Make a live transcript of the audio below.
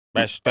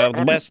Best of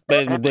the best,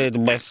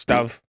 the best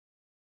stuff.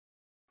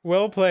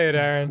 Well played,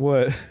 Aaron.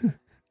 What?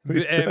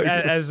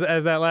 As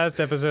that last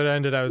episode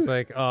ended, I was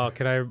like, "Oh,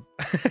 can I?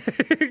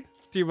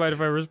 Do you mind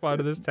if I respond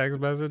to this text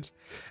message?"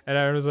 And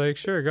Aaron was like,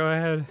 "Sure, go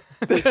ahead."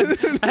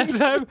 as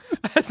I'm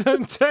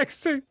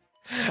texting,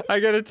 I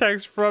get a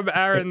text from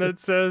Aaron that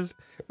says,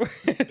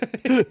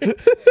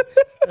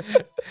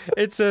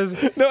 "It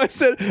says." No, I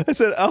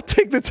said I'll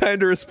take the time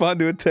to respond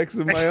to a text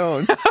of my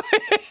own.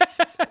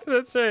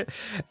 That's right.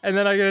 And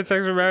then I get a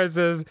text from Aaron that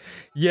says,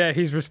 "Yeah,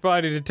 he's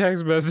responding to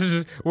text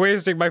messages,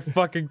 wasting my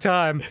fucking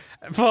time."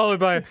 Followed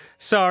by,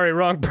 "Sorry,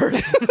 wrong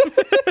person."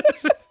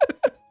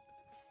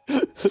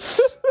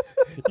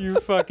 You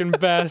fucking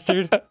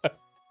bastard.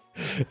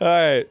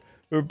 Alright,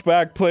 we're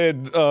back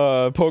playing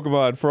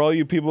Pokemon. For all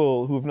you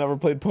people who've never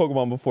played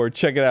Pokemon before,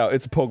 check it out.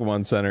 It's a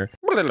Pokemon Center.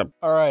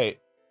 Alright.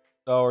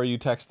 Oh, are you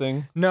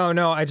texting?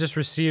 No, I just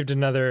received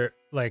another,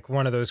 like,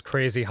 one of those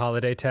crazy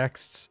holiday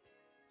texts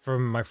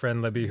from my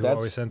friend Libby, who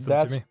always sends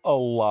them to me. That's a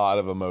lot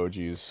of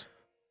emojis.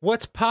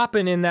 "What's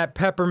poppin' in that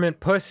peppermint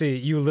pussy,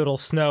 you little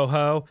snow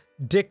hoe?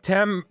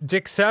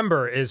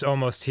 Dickcember is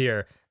almost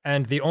here,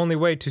 and the only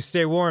way to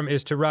stay warm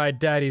is to ride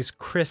Daddy's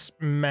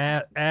crisp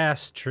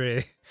ass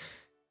tree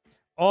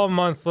all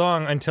month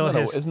long until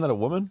Isn't that a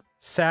woman?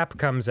 sap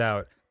comes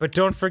out. But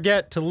don't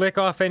forget to lick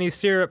off any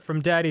syrup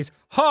from Daddy's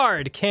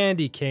hard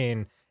candy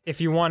cane if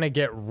you want to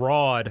get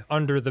rawed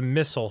under the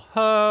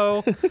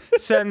mistletoe.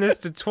 Send this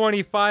to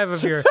 25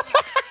 of your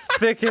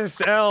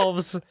thickest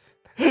elves.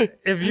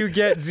 If you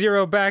get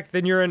 0 back,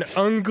 then you're an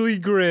ugly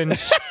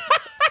Grinch.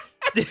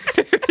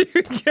 If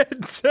you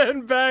get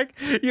 10 back,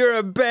 you're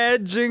a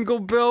bad Jingle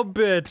Bell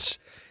bitch.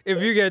 If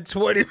you get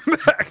 20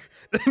 back,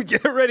 then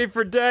get ready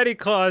for Daddy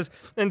Claus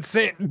and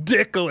St.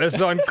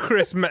 Dickolas on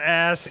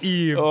Christmas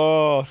Eve.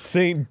 Oh,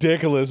 St.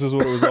 Dickolas is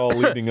what it was all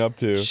leading up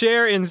to.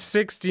 Share in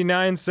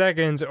 69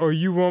 seconds or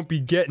you won't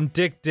be getting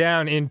dicked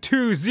down in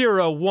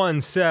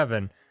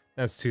 2017.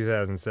 That's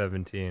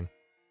 2017.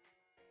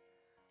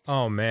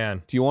 Oh,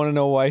 man. Do you want to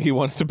know why he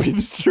wants to be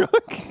the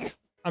strongest?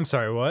 I'm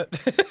sorry, what?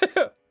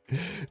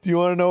 Do you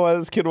want to know why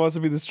this kid wants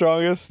to be the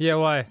strongest? Yeah,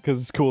 why?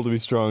 Because it's cool to be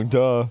strong,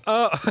 duh.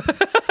 Oh.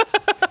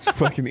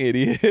 Fucking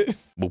idiot.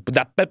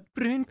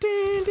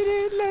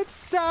 Let's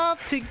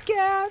solve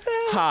together.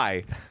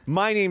 Hi,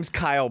 my name's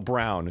Kyle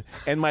Brown,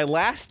 and my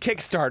last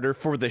Kickstarter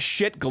for the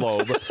Shit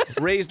Globe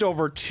raised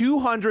over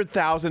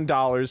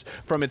 $200,000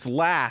 from its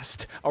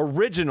last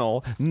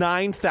original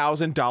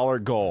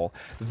 $9,000 goal.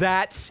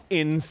 That's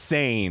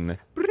insane.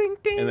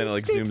 And then it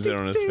like zooms in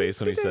on his face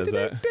when he says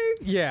that.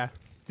 Yeah,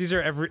 this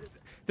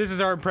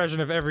is our impression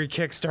of every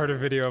Kickstarter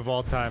video of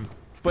all time.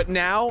 But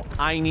now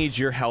I need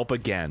your help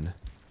again.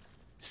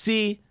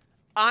 See,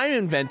 I'm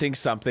inventing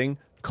something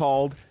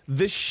called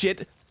the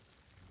Shit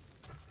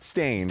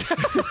Stain.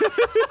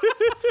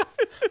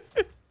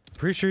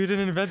 Pretty sure you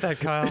didn't invent that,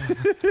 Kyle.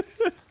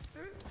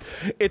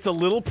 It's a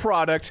little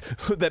product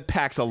that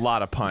packs a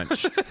lot of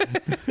punch.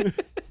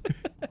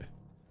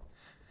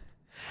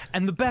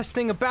 And the best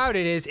thing about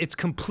it is it's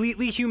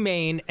completely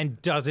humane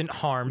and doesn't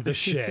harm the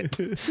shit.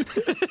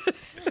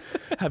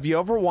 Have you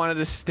ever wanted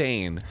a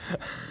stain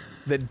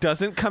that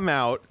doesn't come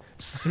out,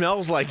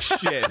 smells like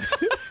shit,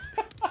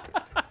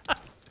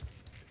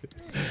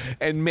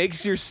 and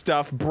makes your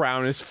stuff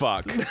brown as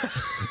fuck?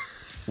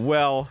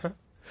 Well,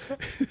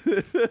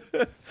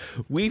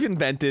 we've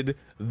invented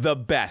the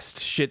best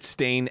shit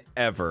stain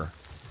ever.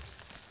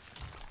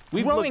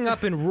 Growing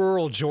up in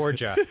rural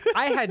Georgia,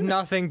 I had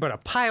nothing but a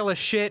pile of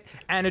shit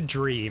and a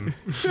dream.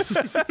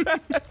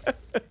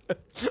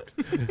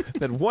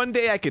 That one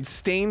day I could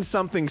stain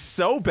something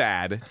so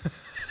bad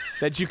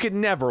that you could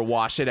never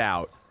wash it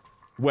out.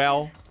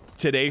 Well,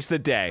 today's the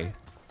day,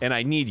 and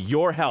I need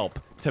your help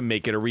to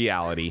make it a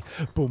reality.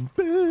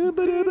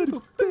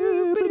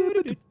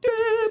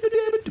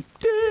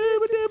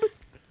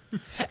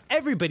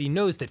 Everybody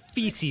knows that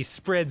feces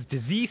spreads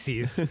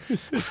diseases.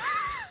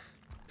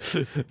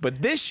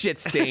 But this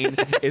shit stain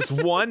is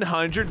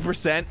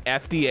 100%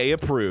 FDA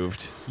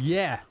approved.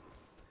 Yeah.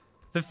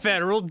 The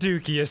Federal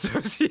Dookie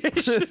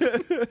Association.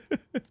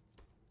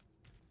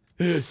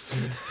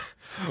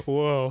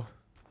 Whoa.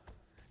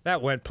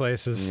 That went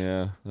places.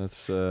 Yeah,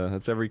 that's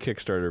every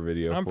Kickstarter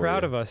video. I'm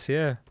proud of us,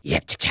 yeah.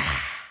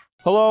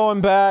 Hello, I'm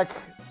back.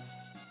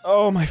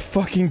 Oh my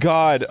fucking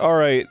god.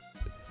 Alright.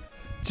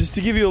 Just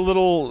to give you a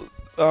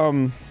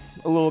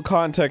little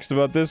context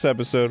about this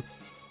episode,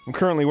 I'm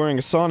currently wearing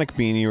a Sonic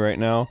beanie right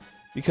now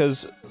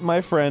because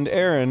my friend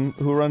Aaron,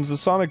 who runs the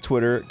Sonic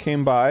Twitter,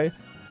 came by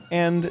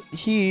and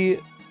he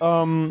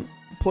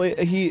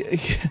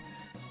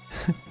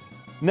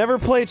never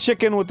play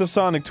chicken with the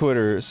Sonic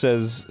Twitter,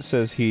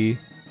 says he.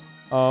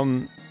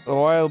 A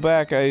while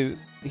back he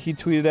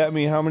tweeted at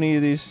me, "How many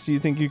of these do you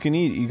think you can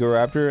eat,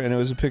 Egoraptor?" And it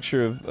was a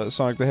picture of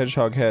Sonic the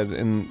Hedgehog head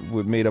and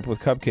made up with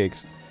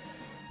cupcakes.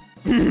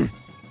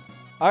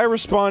 I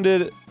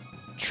responded,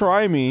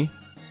 "Try me,"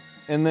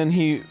 and then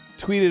he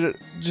tweeted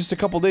just a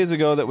couple days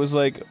ago that was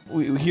like,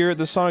 "Here at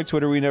the Sonic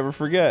Twitter, we never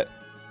forget."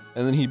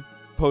 And then he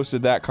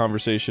posted that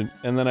conversation,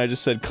 and then I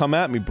just said, "Come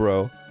at me,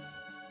 bro."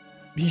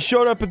 he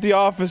showed up at the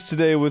office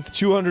today with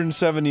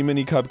 270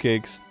 mini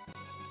cupcakes.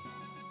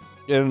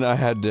 And I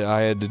had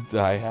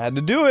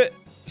to do it.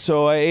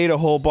 So I ate a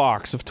whole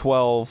box of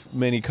 12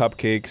 mini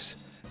cupcakes.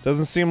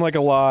 Doesn't seem like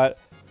a lot,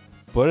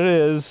 but it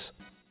is.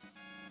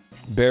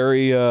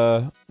 Barry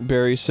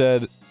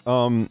said,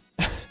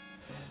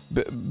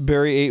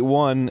 Barry ate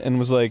one and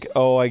was like,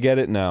 "Oh, I get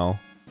it now."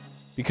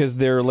 Because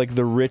they're like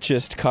the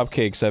richest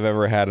cupcakes I've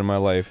ever had in my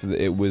life.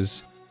 It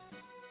was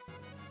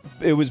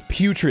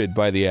putrid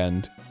by the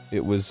end.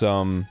 It was,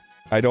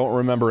 I don't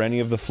remember any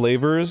of the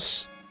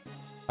flavors.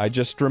 I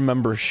just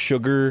remember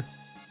sugar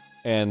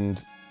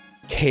and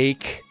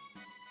cake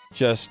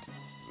just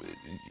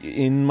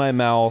in my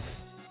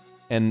mouth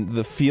and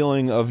the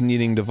feeling of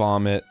needing to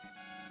vomit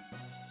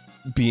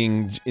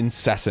being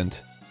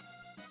incessant.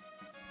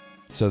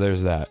 So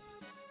there's that.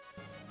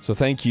 So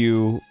thank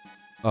you,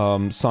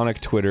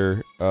 Sonic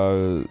Twitter,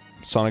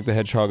 Sonic the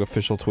Hedgehog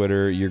official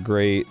Twitter, you're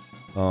great,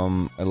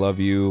 I love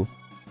you.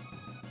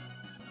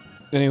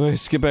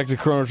 Anyways, get back to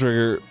Chrono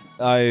Trigger.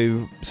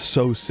 I'm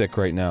so sick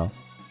right now.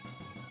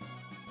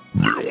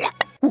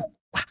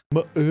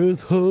 My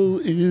asshole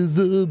is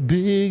a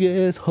big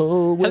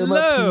asshole where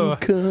my poo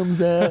comes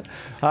out.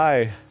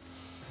 Hi.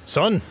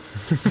 Son.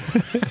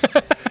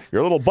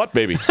 You're a little butt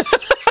baby.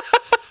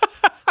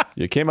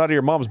 You came out of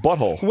your mom's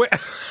butthole. Wait.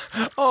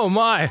 Oh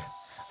my.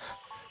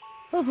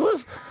 Who's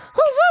this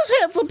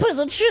handsome piece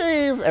of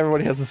cheese?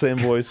 Everybody has the same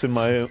voice in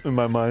my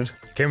mind.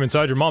 Came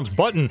inside your mom's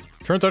button.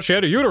 Turns out she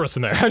had a uterus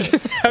in there. How did you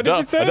say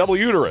a double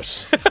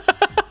uterus.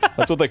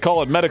 That's what they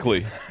call it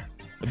medically.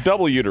 A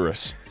double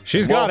uterus.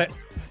 She's got it.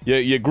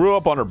 You grew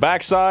up on her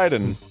backside,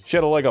 and she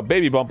had like a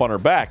baby bump on her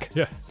back.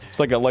 Yeah. It's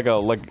like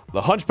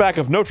the Hunchback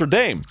of Notre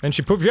Dame. And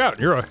she pooped you out.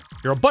 You're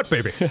a butt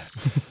baby.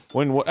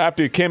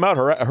 After you came out,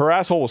 her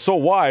asshole was so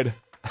wide.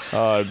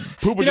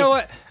 Poop was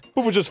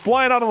poop was just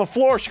flying out on the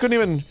floor. She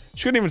couldn't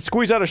even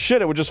squeeze out a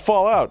shit. It would just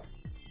fall out.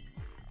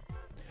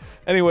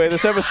 Anyway,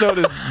 this episode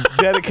is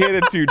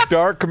dedicated to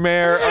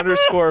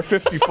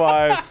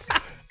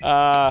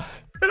Darkmare_55.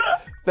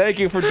 Thank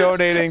you for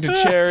donating to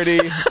charity.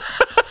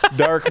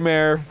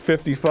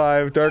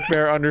 Darkmare55,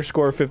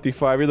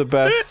 Darkmare_55. You're the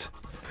best.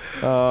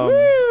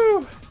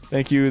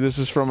 Thank you. This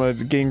is from a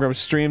GameGrumps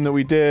stream that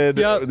we did.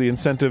 Yep. The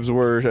incentives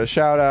were a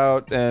shout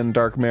out and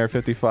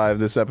Darkmare55.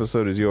 This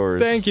episode is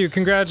yours. Thank you.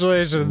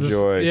 Congratulations.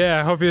 Enjoy.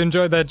 Yeah, I hope you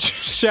enjoyed that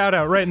shout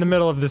out right in the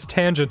middle of this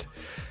tangent.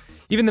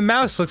 Even the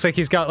mouse looks like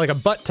he's got like a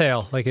butt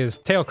tail. Like his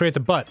tail creates a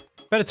butt.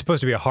 Bet it's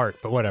supposed to be a heart,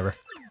 but whatever.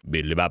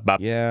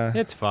 Yeah.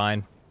 It's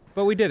fine.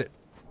 But we did it.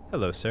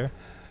 Hello, sir.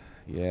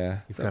 Yeah.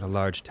 You've got a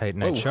large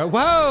titanite shell.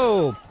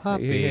 Whoa!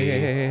 Puppy.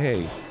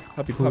 Hey.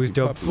 Puppy, Who's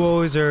the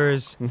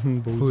bozers?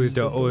 Who's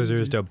the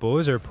ozers? The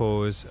bozer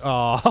pose.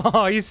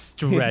 Oh, he's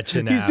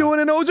stretching out. He's doing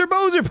an ozer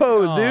bozer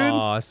pose, dude.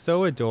 Aw,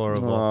 so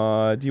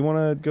adorable. Do you want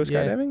to go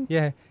skydiving?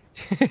 Yeah.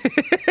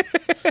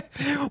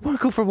 Wanna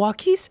go for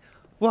walkies?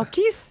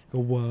 Walkies?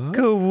 What?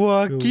 Go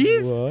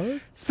walkies?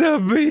 What?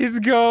 Somebody's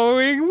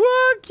going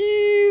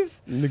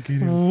walkies. Look at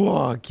him.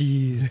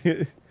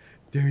 Walkies.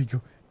 There you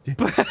go.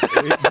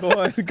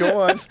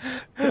 Go on.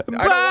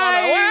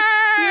 Bye!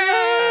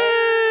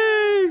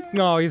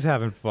 Oh, he's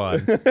having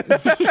fun.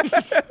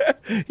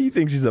 He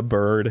thinks he's a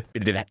bird.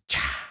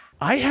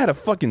 I had a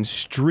fucking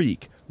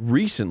streak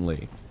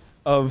recently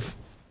of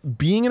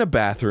being in a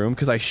bathroom,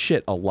 because I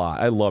shit a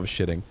lot. I love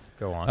shitting.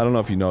 Go on. I don't know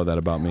if you know that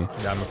about me.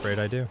 I'm afraid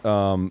I do.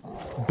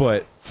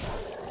 But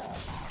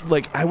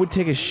like, I would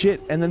take a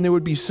shit, and then there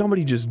would be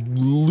somebody just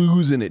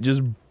losing it,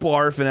 just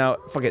barfing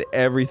out fucking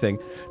everything.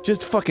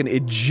 Just fucking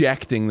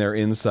ejecting their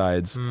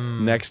insides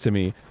next to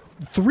me.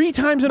 3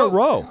 times in a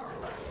row.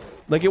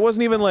 Like, it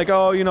wasn't even like,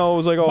 oh, you know, it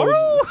was like,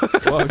 oh,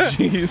 oh,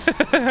 jeez.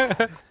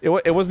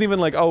 It wasn't even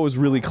like, oh, it was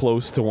really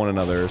close to one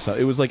another or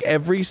something. It was like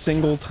every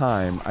single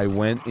time I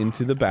went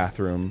into the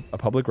bathroom, a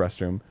public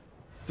restroom,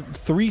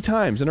 3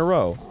 times in a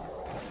row,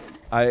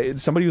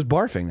 somebody was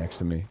barfing next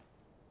to me.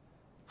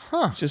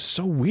 Huh. It's just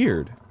so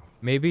weird.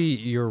 Maybe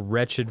your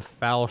wretched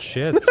foul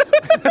shits.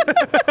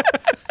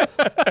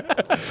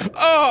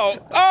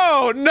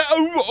 Oh, no.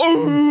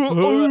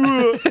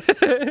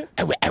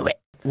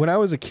 When I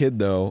was a kid,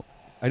 though,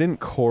 I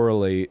didn't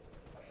correlate,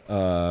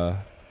 barfing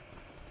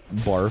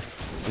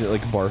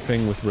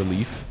with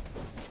relief.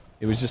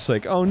 It was just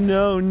like, oh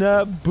no,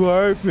 not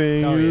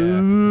barfing. Oh,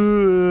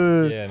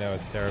 yeah. Yeah, no,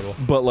 it's terrible.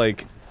 But,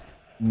 like,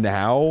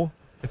 now,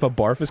 if a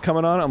barf is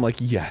coming on, I'm like,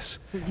 yes.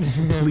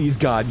 Please,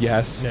 God,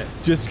 yes. Yeah.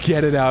 Just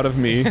get it out of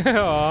me.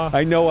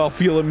 I know I'll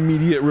feel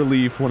immediate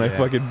relief when I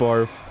fucking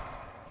barf.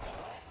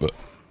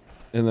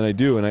 And then I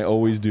do, and I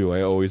always do.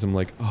 I always am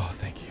like, oh,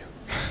 thank you.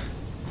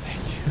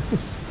 Thank you.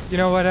 You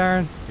know what,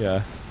 Aaron?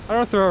 Yeah. I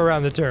don't throw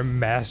around the term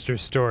master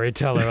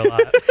storyteller a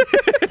lot.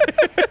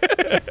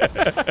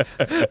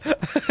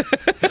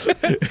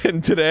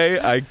 And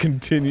today, I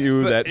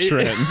continue that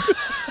trend.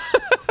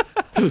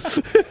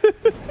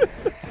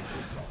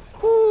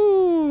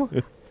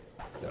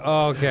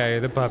 Okay,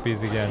 the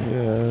puppies again.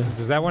 Yeah.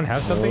 Does that one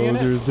have something in it?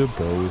 Posers to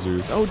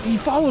posers. Oh, he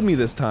followed me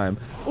this time.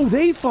 Oh,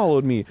 they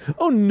followed me.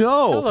 Oh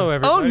no. Hello,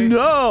 everybody. Oh no.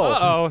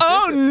 Uh-oh.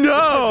 Oh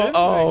no. This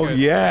Oh thing is-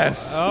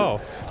 yes.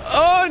 Oh.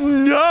 Oh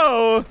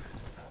no.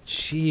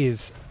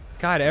 Jeez.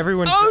 God,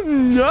 everyone. Oh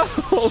no.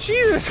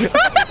 Jesus.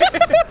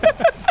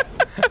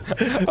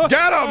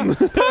 Get him.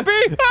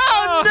 Puppy!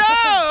 Oh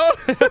no.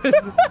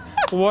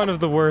 One of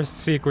the worst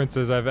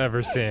sequences I've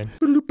ever seen.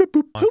 Who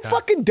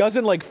fucking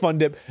doesn't like Fun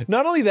Dip?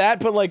 Not only that,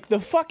 but like the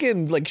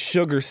fucking like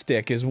sugar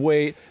stick is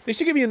way. They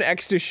should give you an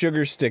extra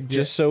sugar stick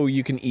just so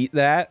you can eat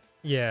that,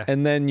 Yeah.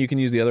 and then you can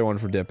use the other one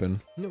for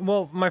dipping.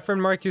 Well, my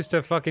friend Mark used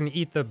to fucking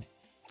eat the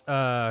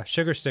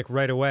sugar stick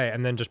right away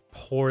and then just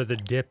pour the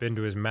dip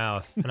into his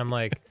mouth. And I'm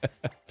like,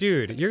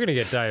 dude, you're gonna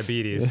get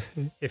diabetes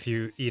if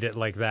you eat it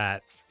like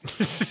that.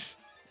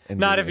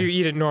 Not if you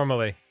eat it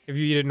normally. If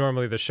you eat it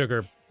normally, the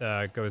sugar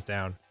goes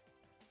down.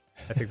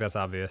 I think that's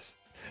obvious.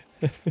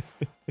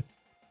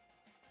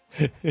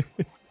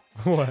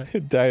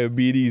 What?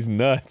 Diabetes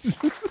nuts.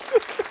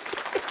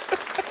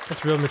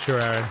 That's real mature,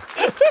 Aaron.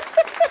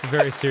 It's a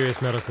very serious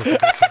medical condition.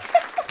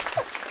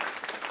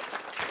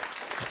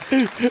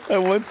 I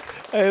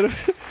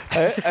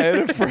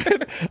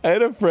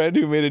had a friend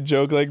who made a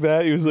joke like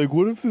that. He was like,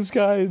 "What if this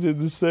guy did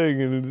this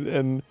thing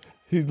and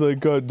he like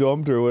got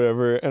dumped or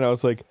whatever?" And I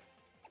was like,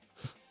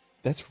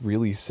 "That's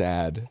really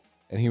sad."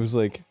 And he was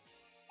like,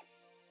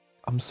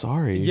 "I'm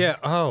sorry." Yeah,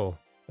 oh.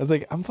 I was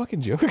like, "I'm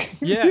fucking joking."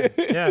 Yeah,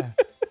 yeah.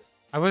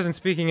 I wasn't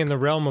speaking in the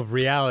realm of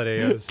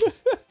reality. I was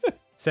just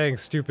saying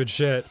stupid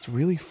shit. It's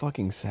really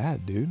fucking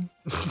sad, dude.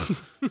 I'm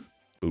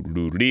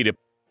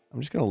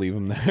just gonna leave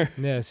him there.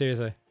 Yeah,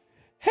 seriously.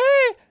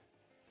 Hey,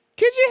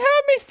 could you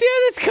help me steal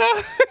this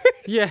car?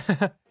 Yeah.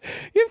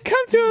 You've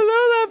come to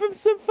Alola from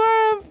so far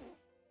off.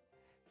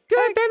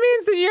 Good, that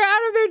means that you're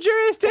out of their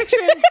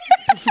jurisdiction.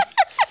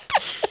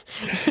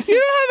 You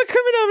don't have a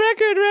criminal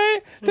record, right?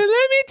 Then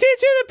let me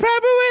teach you the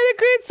proper way to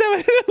greet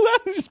someone.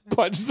 Just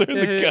punches her in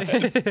the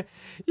gut.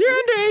 You're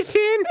under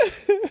 18.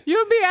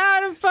 You'll be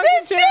out of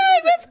fucking jail.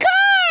 Stealing this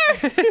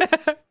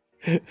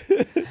car!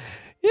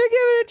 You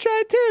give it a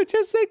try too,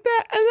 just like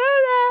that.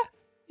 Alola!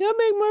 You'll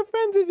make more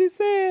friends if you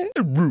say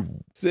it.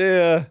 See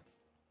ya.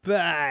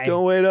 Bye.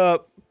 Don't wait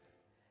up.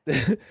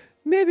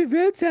 Maybe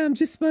Rotom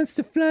just wants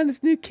to flaunt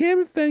his new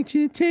camera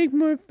function and take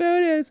more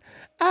photos.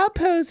 I'll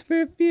pose for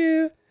a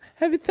few.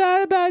 Have you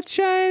thought about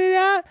trying it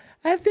out?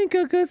 I think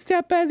I'll go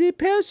stop by the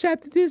apparel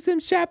shop to do some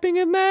shopping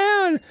of my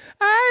own.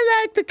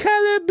 I like the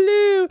color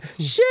blue.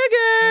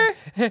 Sugar!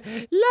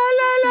 La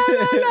la la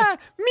la la.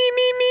 Me.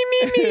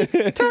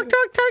 Talk.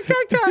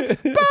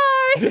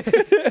 Bye.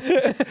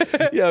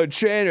 Yo,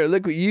 trainer,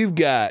 look what you've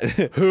got.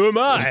 Who am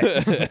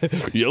I?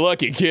 You're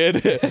lucky,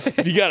 kid.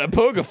 If you got a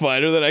poker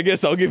fighter, then I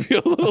guess I'll give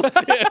you a little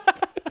tip.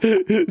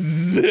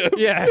 Zip.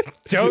 Yeah,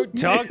 don't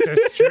talk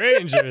to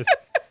strangers.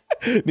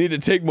 Need to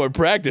take more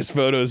practice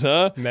photos,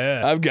 huh?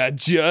 Man. I've got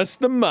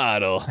just the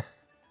model.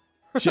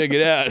 Check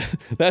it out.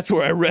 That's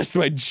where I rest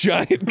my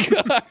giant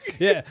cock.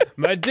 Yeah,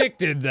 my dick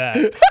did that.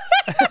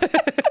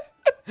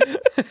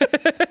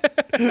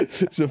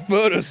 It's a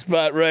photo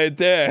spot right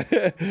there.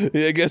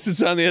 Yeah, I guess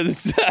it's on the other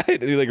side.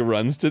 And he like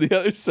runs to the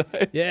other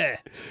side. Yeah.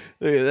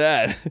 Look at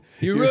that.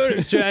 Your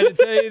Rotom's trying to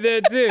tell you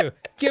that too.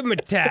 Give him a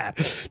tap.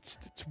 It's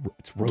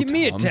Give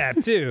me a Rotom. tap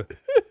too.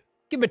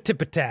 Give him a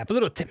tip-a-tap, a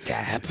little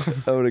tip-tap.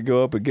 I'm gonna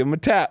go up and give him a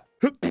tap.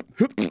 All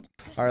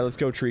right, let's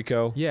go,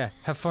 Trico. Yeah,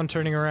 have fun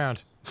turning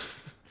around.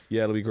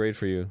 Yeah, it'll be great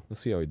for you. Let's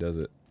see how he does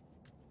it.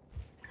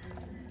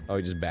 Oh,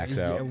 he just backs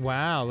Yeah, out.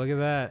 wow, look at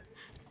that.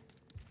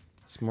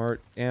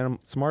 Smart animal,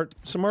 smart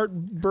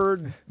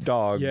bird,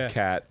 dog, Yeah.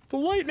 cat. The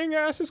lightning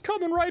ass is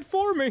coming right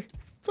for me.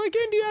 It's like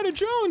Indiana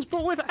Jones,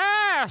 but with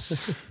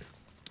ass.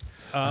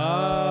 Oh.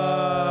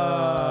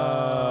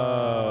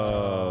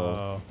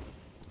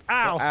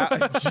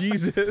 Ow.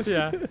 Jesus.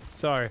 Yeah,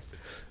 sorry.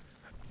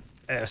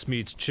 Ass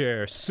meets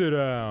chair, sit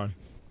down.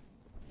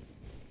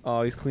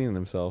 Oh, he's cleaning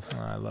himself. Oh,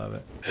 I love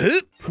it.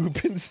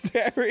 Pooping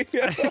stereo.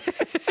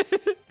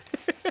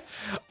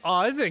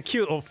 Oh, this is a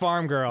cute little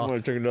farm girl. I'm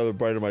gonna take another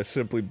bite of my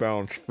Simply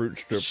Balanced fruit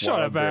strip. Shut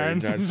up, Aaron.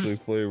 Naturally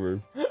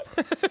flavored.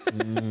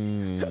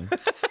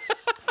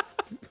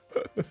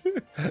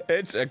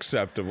 It's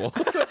acceptable.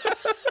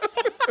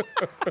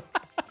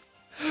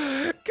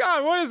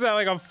 God, what is that,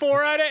 like a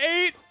 4 out of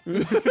 8?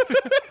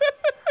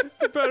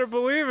 You better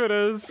believe it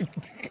is.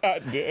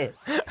 God damn.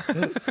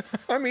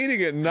 I'm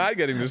eating it and not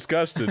getting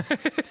disgusted.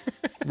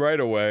 Right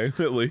away,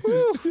 at least.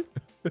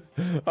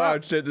 Oh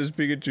shit, this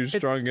Pikachu's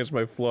strong against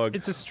my flug.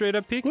 It's a straight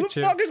up Who the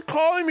Pikachu. fuck is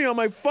calling me on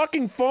my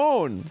fucking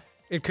phone?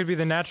 It could be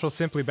the natural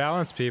Simply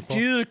Balanced people.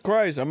 Jesus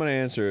Christ, I'm gonna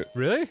answer it.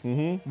 Really?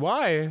 Mm-hmm.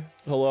 Why?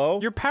 Hello?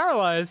 You're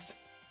paralyzed.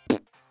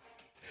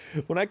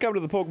 When I come to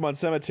the Pokemon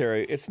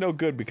Cemetery, it's no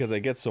good because I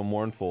get so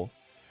mournful.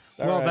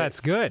 All Well, right.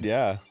 that's good.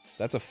 Yeah,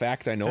 that's a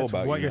fact I know That's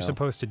about what you you're now.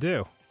 supposed to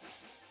do.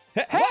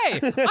 Hey,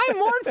 I'm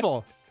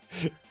mournful.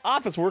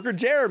 Office worker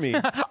Jeremy.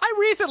 I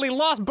recently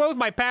lost both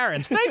my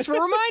parents. Thanks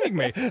for reminding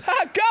me.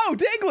 Go,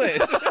 Diglett!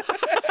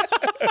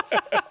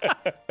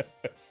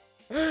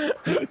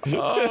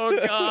 Oh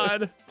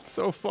God,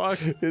 so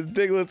fucked. His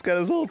Diglett's got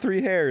his whole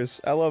 3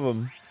 hairs. I love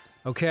him.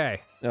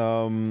 Okay.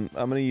 I'm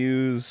gonna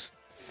use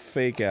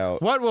fake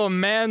out. What will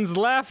man's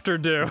laughter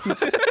do?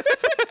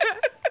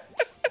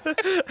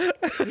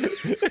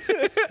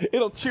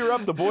 It'll cheer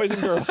up the boys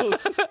and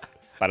girls.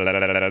 I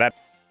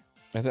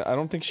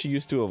don't think she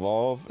used to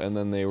evolve, and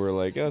then they were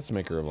like, let's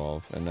make her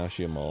evolve, and now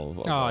she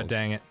evolved. Oh,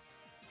 dang it.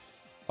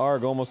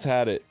 Arg almost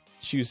had it.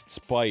 She used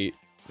spite.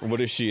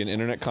 What is she, an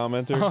internet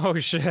commenter? Oh,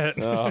 shit.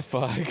 Oh,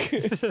 fuck.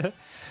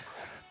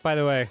 By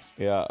the way,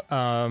 Yeah.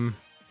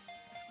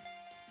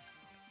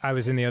 I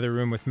was in the other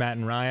room with Matt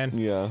and Ryan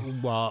Yeah.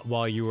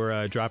 while you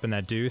were dropping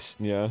that deuce,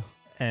 Yeah.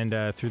 and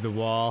through the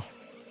wall,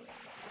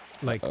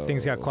 like,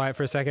 things got quiet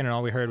for a second, and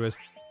all we heard was...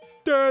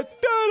 And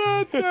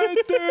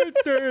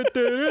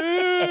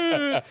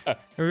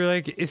we were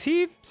like, is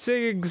he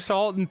singing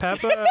Salt and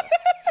Pepper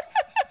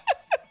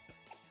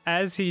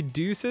as he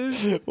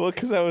deuces? Well,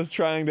 because I was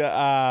trying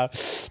to,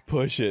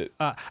 push it.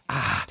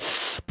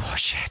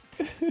 Push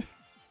it.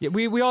 Yeah,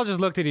 we all just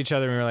looked at each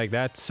other and we were like,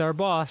 that's our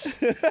boss.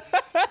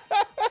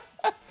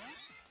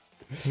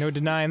 No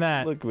denying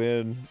that. Look,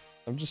 man,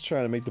 I'm just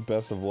trying to make the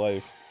best of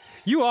life.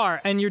 You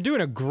are, and you're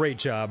doing a great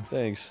job.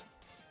 Thanks.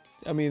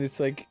 I mean, it's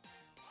like,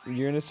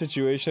 you're in a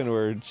situation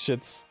where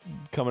shit's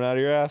coming out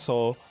of your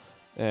asshole,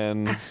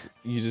 and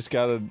you just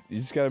gotta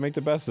make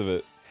the best of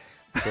it.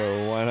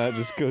 So why not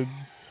just go?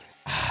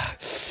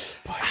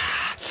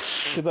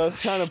 Because I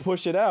was trying to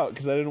push it out,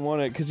 because I didn't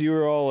want it. Because you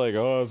were all like,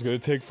 "Oh, it's gonna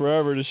take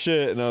forever to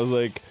shit," and I was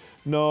like,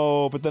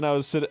 "No." But then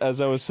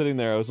as I was sitting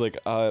there, I was like,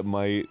 "It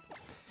might."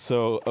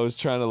 So I was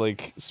trying to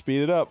like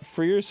speed it up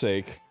for your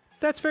sake.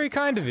 That's very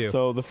kind of you.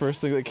 So the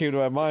first thing that came to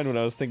my mind when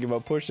I was thinking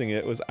about pushing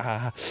it was,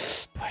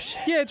 push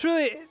it. Yeah,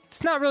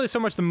 it's not really so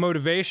much the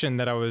motivation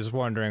that I was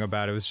wondering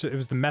about. It was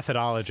the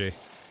methodology.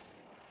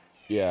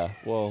 Yeah,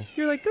 well.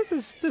 You're like, this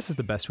is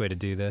the best way to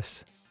do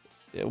this.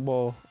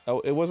 Well,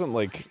 it wasn't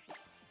like,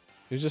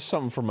 it was just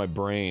something from my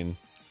brain.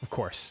 Of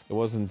course. It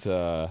wasn't,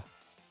 it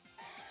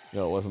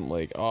wasn't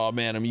like, oh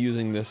man, I'm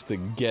using this to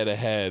get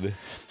ahead.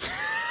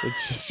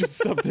 It's just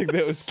something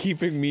that was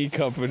keeping me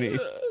company.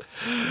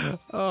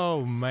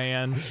 Oh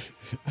man.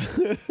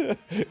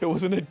 It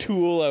wasn't a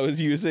tool I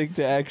was using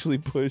to actually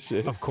push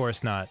it. Of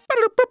course not.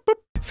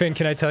 Finn,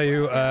 can I tell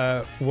you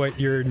what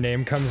your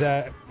name comes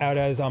out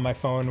as on my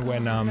phone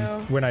when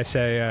when I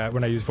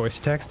use voice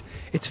to text?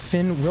 It's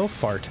Finn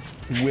Wilfart.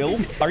 Will?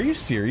 Are you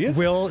serious?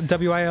 Will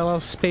W-I-L-L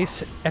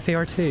space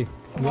F-A-R-T.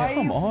 Why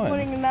Come are you on.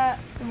 putting in that?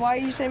 Why are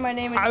you saying my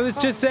name? In I your was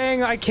phone? just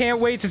saying I can't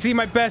wait to see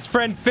my best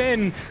friend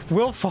Finn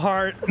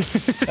Wilfart.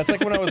 That's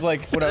like when I was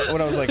like, when I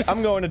was like,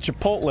 I'm going to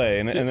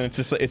Chipotle, and then it's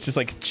just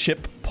like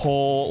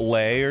Chip-pole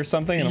or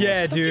something. And I'm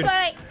Yeah, dude.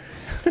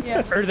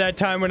 Yeah. Or that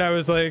time when I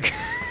was like,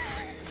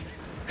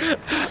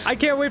 I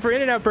can't wait for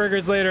In-N-Out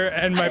Burgers later,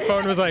 and my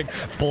phone was like,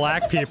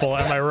 black people,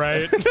 am I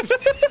right?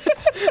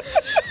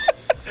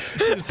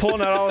 just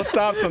pulling out all the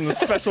stops on the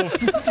special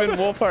Finn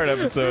Wolfhard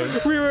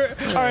episode. We were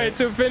all right.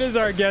 So Finn is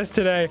our guest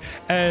today,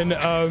 and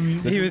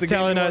he is was the game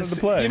telling you wanted us,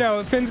 to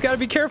play. Finn's got to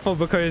be careful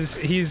because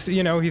he's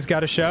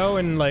got a show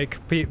and like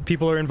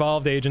people are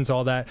involved, agents,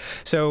 all that.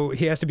 So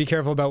he has to be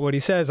careful about what he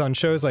says on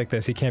shows like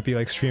this. He can't be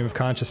like stream of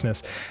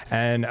consciousness.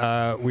 And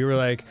we were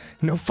like,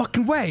 no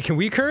fucking way. Can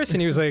we curse?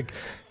 And he was like,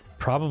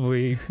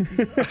 probably.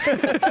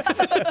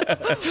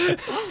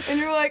 And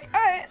you're like,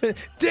 all right.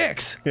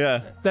 Dicks.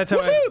 Yeah. That's how.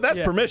 Woohoo, that's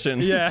yeah.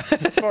 permission. Yeah.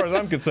 As far as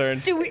I'm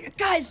concerned. Dude,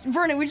 guys,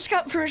 Vernon, we just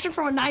got permission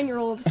from a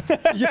 9-year-old.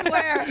 I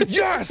swear.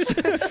 Yes!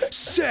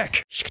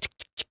 Sick.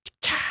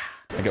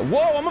 I go,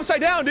 whoa, I'm upside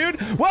down, dude!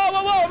 Whoa,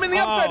 whoa, whoa, I'm in the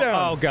upside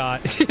down! Oh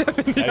God.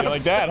 How you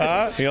like that,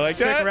 huh? You like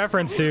Sick that?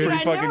 reference, dude. I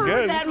fucking never good.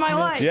 heard that in my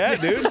life. Yeah,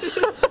 dude.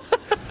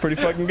 Pretty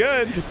fucking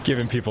good.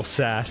 Giving people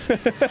sass.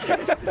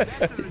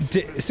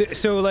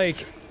 So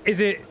like, is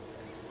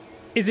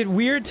it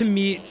weird to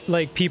meet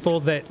like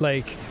people that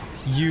like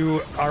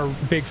you are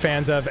big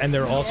fans of and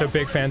they're also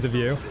big fans of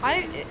you?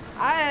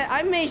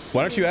 I may seem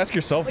Why don't you ask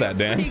yourself like that,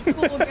 Dan? a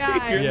pretty cool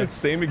guy, You're in the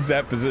same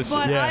exact position.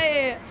 but Yeah.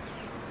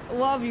 I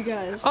love you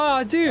guys.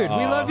 Oh, dude, we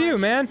love you,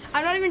 man.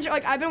 I'm not even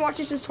like I've been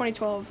watching since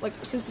 2012, like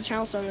since the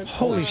channel started.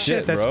 Holy shit,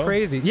 shit, that's bro.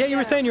 crazy. Yeah, you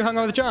were Yeah. saying you hung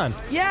out with John.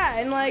 Yeah,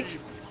 and like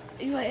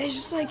it's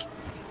just like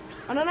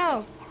I don't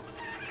know,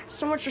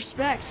 so much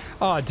respect.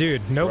 Oh,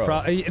 dude, no Bro.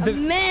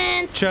 problem.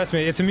 Man, Trust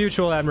me, it's a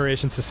mutual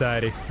admiration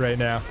society right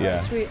now. Yeah.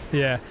 sweet.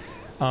 Yeah.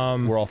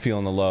 We're all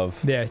feeling the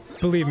love. Yeah,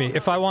 believe me,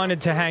 if I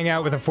wanted to hang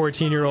out with a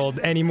 14-year-old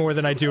any more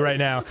than I do right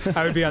now,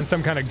 I would be on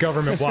some kind of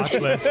government watch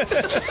list.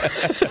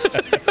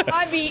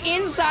 I'd be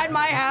inside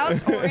my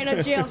house or in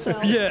a jail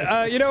cell.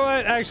 Yeah, you know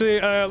what? Actually,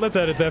 let's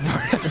edit that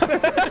part.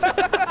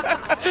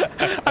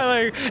 I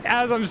like,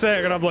 as I'm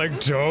saying it, I'm like,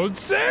 don't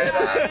say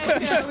that.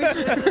 Yeah, we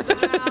should edit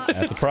that out.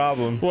 That's a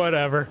problem.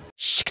 Whatever.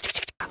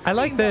 I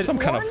like that. Some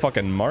kind of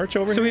fucking march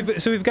over So here?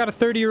 we've got a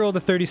 30-year-old, a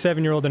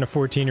 37-year-old, and a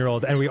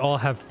 14-year-old, and we all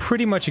have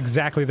pretty much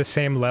exactly the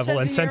same level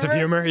and sense of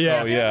humor.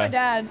 Yeah. Oh, Same with yeah. my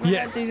dad. My Yeah.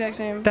 dad's the exact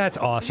same. That's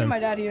I see awesome. my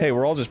dad here. Hey,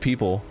 we're all just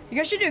people. You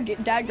guys should do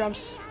Dad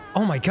Grumps.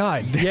 Oh my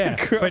God. Yeah.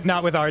 But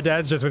not with our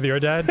dads, just with your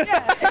dad.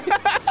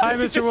 Hi,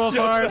 Mr.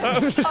 Wolfhard.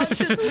 I'll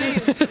just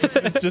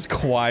leave. It's just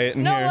quiet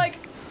in No, here. like,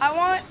 I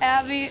want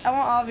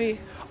Avi.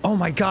 Oh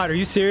my God, are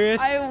you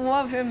serious? I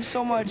love him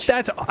so much.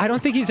 I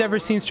don't think he's ever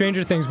seen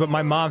Stranger Things, but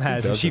my mom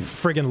has, and she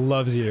friggin'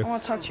 loves you. I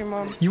want to talk to your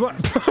mom. You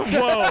want?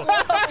 Whoa!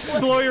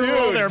 Slow your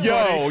roll there,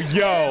 buddy.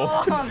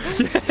 Yo. No,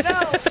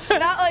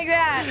 not like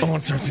that. I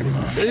want to talk to your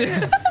mom.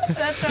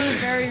 That sounded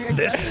very aggressive.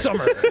 This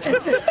summer,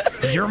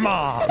 your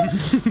mom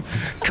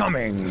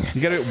coming.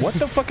 You gotta. What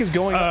the fuck is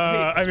going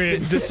on? Hey, I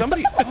mean, does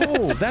somebody?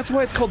 Oh, that's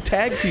why it's called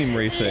tag team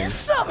racing.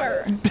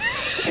 Summer.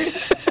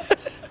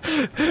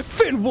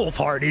 Finn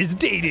Wolfhard is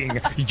dating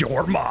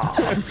your mom.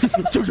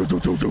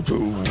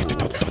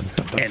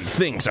 And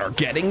things are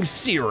getting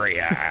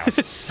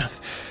serious.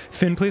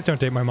 Finn, please don't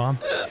date my mom.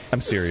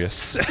 I'm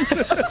serious.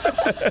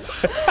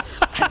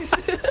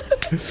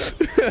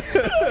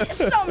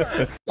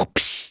 Summer.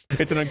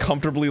 It's an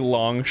uncomfortably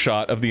long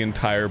shot of the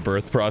entire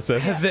birth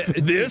process.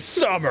 This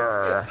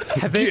summer,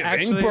 Have they giving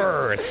actually,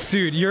 birth.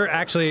 Dude, you're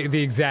actually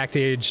the exact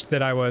age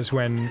that I was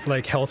when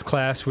like health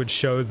class would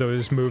show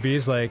those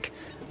movies, like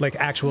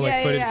actual Yeah,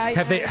 like footage.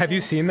 yeah, Have you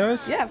seen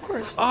those? Yeah, of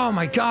course. Oh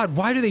my God,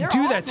 why do they They're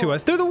do that to awful.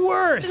 us? They're the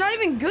worst. They're not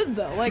even good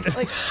though. Like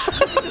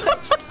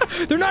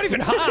They're not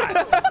even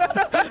hot.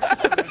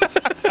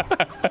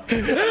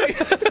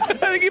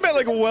 I think he meant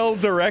like well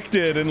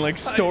directed and like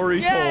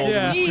story Yeah, told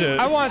Yeah. and shit.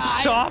 I want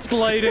soft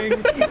lighting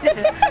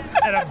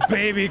and a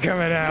baby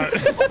coming out.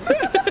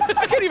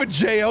 I can't even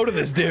J.O. to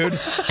this dude.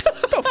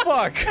 What the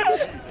fuck?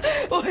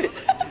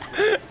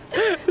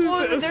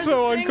 It's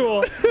so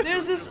uncool.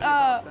 There's this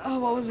oh,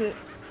 what was it?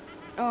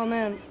 Oh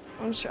man,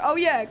 I'm sure. Oh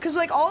yeah, cause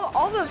like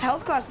all those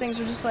health class things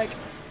are just like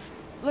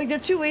they're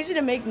too lazy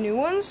to make new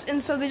ones, and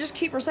so they just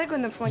keep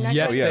recycling them from like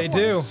Yes, yeah, they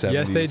do. 70s.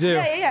 Yes, they do.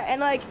 Yeah,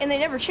 and they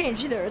never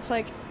change either. It's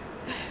like,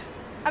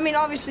 I mean,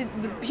 obviously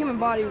the human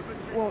body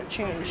won't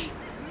change.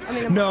 I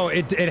mean, No,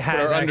 it has Our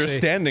actually.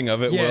 understanding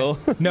of it Yeah. will.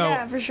 No.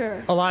 yeah, for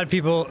sure. A lot of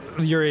people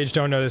your age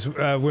don't know this.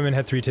 Women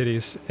had 3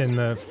 titties in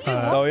the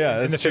Oh yeah,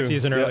 in that's the true.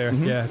 50s and Yeah, earlier.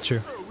 mhm. Yeah, it's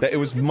true. It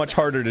was much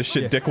harder to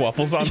shit dick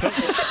waffles on them.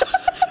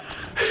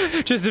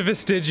 Just a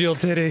vestigial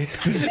titty.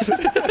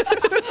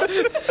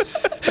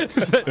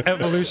 That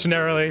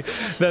evolutionarily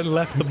then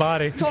left the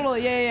body.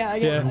 Totally. Yeah. I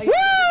get Yeah. it, I get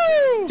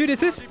it. Dude, is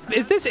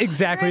this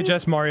exactly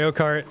just Mario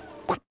Kart?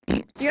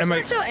 You guys Am I-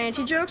 want to tell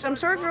anti-jokes? I'm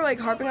sorry for like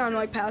harping on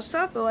like past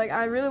stuff, but like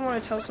I really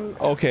want to tell some.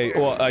 Okay,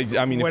 well, I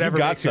mean, if Whatever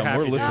you got makes you some,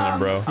 we're happy, listening,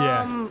 bro.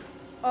 Yeah.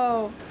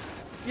 Oh,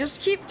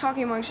 just keep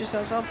talking amongst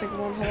yourselves. I'll think of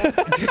one. Hold on.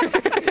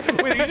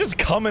 Wait, are you just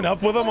coming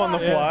up with them on the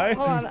fly?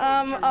 Hold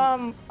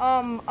on.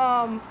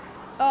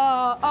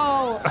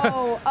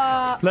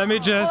 Let me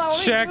just hold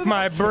on, check let me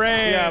my do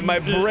brain. Yeah, my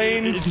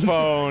brain's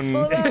phone.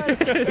 Hold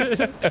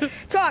on.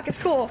 Talk. It's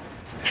cool.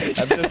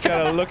 I've just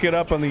gotta look it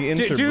up on the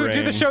interbrain.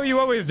 Do the show you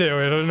always do.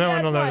 No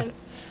Yeah, one will it's know.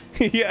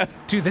 fine. Yeah.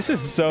 Dude, this is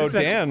So, this is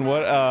actually- Dan,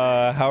 what?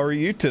 How are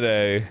you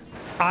today?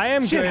 I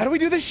am Shit, good. how do we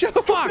do this show?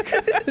 Fuck!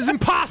 This is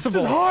impossible.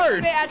 This is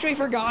hard. I actually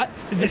forgot.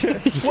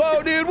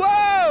 Whoa, dude,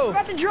 whoa!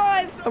 Forgot to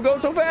drive. I'm going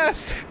so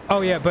fast.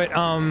 Oh yeah, but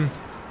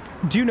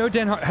do you know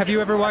Dan? Have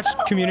you ever watched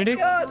Community?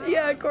 God,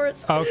 yeah, of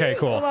course. Okay,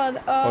 cool. Hold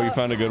on. Oh, you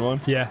found a good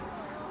one? Yeah,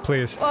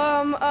 please.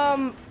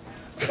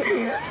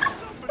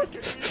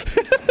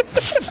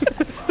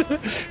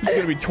 It's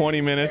gonna be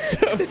 20 minutes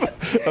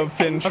of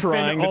Finn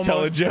trying to tell a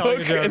almost telling joke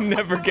a joke. and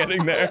never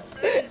getting there.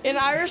 An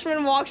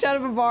Irishman walks out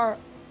of a bar.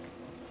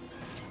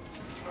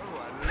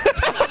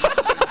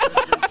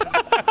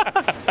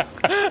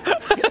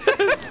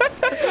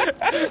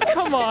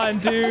 Come on,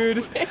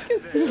 dude.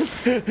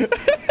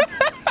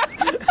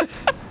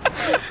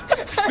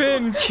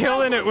 Finn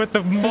killing it with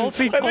the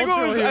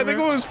multicultural. I think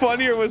what was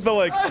funnier was the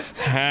like, huh?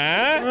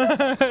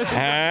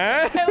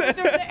 Huh? I looked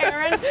over to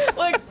Aaron,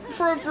 like,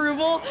 for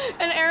approval,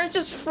 and Aaron's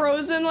just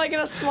frozen, like, in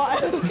a smile.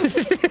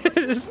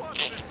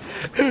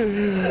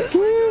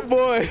 Woo,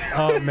 boy.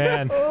 Oh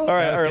man. All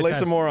right, good lay times.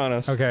 some more on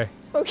us. Okay.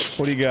 Okay.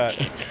 What do you got?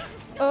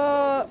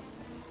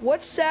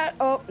 What's sad?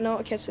 Oh, no,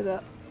 I can't say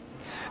that.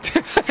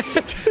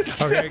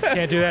 Okay,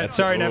 can't do that.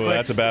 Sorry, Ooh, Netflix.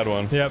 that's a bad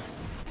one. Yep.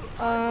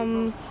 How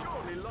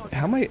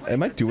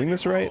am I doing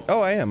this right? Oh,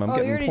 I am. I'm Oh, you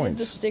getting already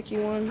points. did the sticky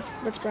one.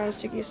 That's brown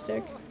sticky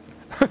stick.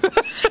 I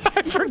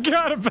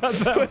forgot about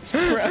that.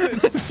 Brown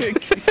and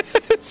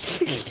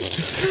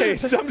sticky. Hey,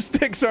 some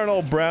sticks aren't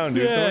all brown,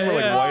 dude. Some of them are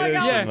like Yeah,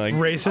 whitish yeah. and like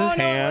Racist. Oh, no,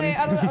 tan. wait,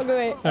 I don't know.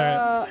 Okay,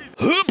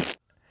 wait.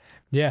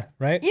 Yeah,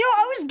 right? You know,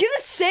 I was gonna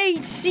say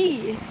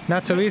C.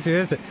 Not so easy,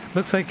 is it?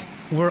 Looks like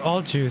we're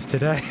all Jews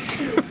today.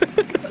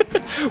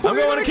 I'm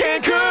going to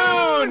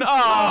Cancun!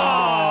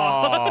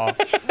 Oh!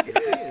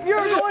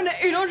 You're going to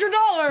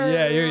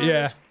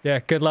 $800. Yeah,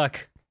 good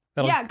luck.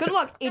 Yeah, good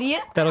luck,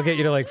 idiot. That'll get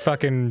you to like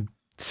fucking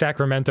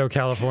Sacramento,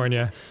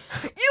 California.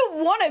 You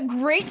won a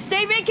great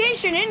stay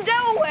vacation in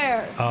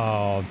Delaware.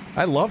 Oh,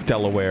 I love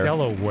Delaware.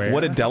 Delaware.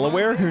 What a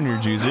Delaware? Who New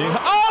Jersey?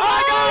 Oh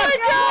my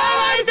god!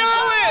 I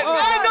know it!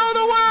 I know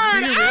the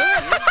word!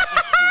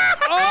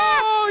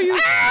 Oh, you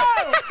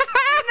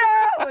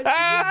No, did you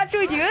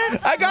actually do it?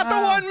 I got the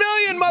 1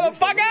 million,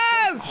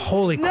 motherfuckers!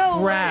 Holy No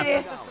crap.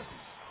 way.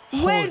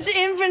 When's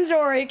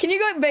inventory? Can you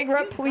go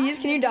bankrupt, please?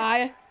 Can you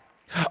die?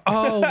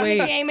 Oh in wait,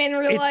 the game in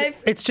real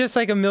life. it's just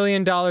like $1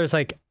 million,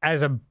 like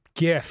as a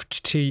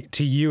gift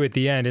to you at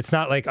the end. It's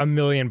not like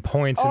 1,000,000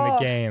 points in the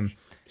game.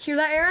 Hear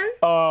that, Aaron?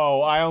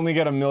 Oh, I only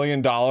get $1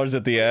 million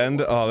at the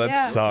end? Oh, that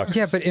Yeah. sucks.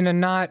 Yeah, but in a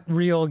not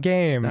real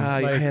game.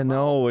 Like, yeah,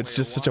 no, it's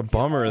just such a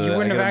bummer that you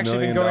wouldn't I have got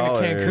actually $1 been going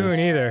to million. Cancun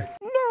either.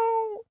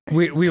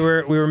 We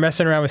were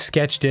messing around with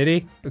Sketch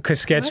Diddy because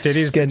Sketch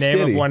Diddy is the Sketch name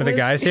Diddy. of one of the What is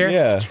guys here.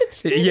 Yeah.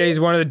 Yeah, he's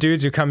one of the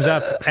dudes who comes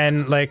up,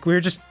 and like we were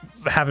just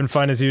having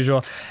fun as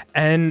usual.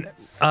 And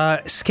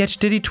Sketch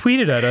Diddy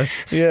tweeted at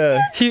us. Yeah.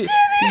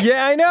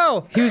 Yeah, I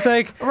know. He was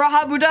like,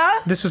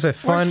 Rahabuda? "This was a Where's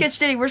fun." Sketch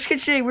Diddy? Where's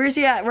Sketch Diddy? Where's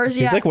he at? Where's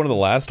he He's at? like one of the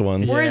last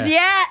ones. Where's he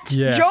at?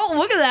 Yeah. Joel,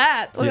 look at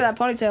that. Look at that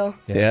ponytail.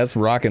 Yeah, it's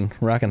rocking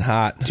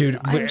hot. Dude,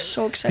 I'm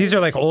so excited. these are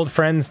like old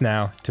friends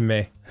now to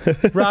me.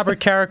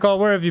 Robert Caracol,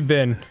 where have you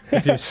been?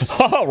 With your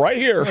Oh, right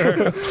here.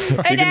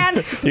 Hey,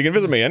 Dan. You can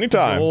visit me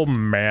anytime. old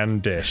man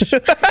dish.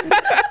 Sketch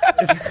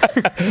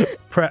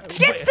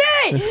Diddy!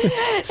 Sketch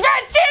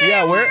Diddy!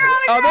 Yeah, where?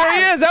 Oh, there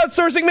he is,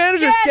 outsourcing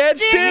manager, Sketch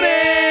Sketch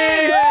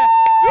Diddy. Yeah.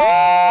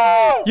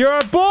 Woo! You're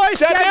our boy,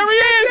 Sketch There he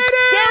is! Diddy!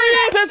 There he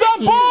is! It's our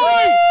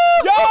boy!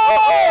 Yo!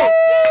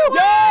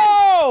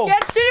 Yo!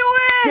 Sketch Diddy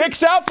wins!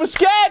 Kicks out for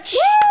Sketch!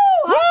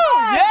 Woo!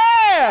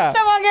 Yeah!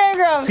 Some on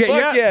GameGrumps. Sketch-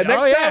 Fuck yeah,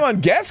 next Oh, yeah. time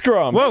on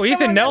GameGrumps. Whoa, Ethan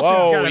Someone- Nelson's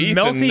Whoa, got a Ethan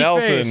melty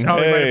Nelson. face. Oh,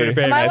 he might have been a Hey.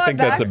 baby. Am I I allowed think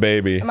that's a back?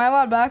 baby. Am I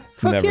allowed back?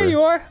 Fuck Never. yeah,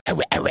 you are.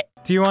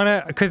 Do you want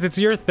to? Because it's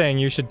your thing.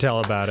 You should tell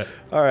about it.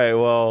 All right,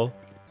 well,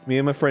 me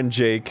and my friend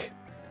Jake,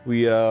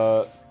 we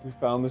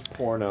found this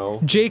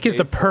porno. Jake is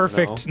the Gay porno.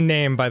 perfect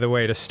name, by the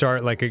way, to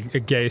start like a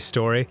gay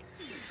story.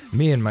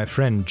 Me and my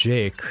friend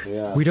Jake,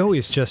 Yeah. we'd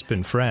always just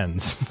been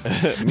friends.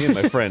 Me and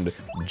my friend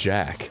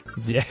Jack.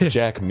 Yeah,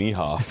 Jack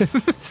Mehoff.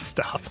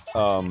 stop.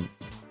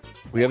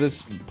 We have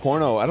this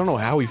porno. I don't know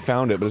how we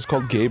found it, but it's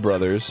called Gay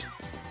Brothers,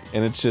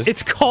 and it's just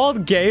It's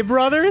called Gay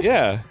Brothers?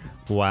 yeah,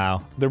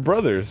 Wow. they're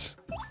brothers.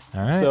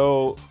 All right.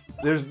 So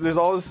there's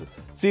all this.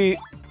 See,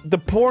 the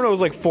porno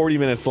is like 40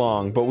 minutes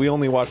long, but we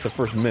only watch the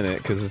first minute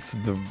because it's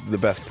the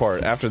best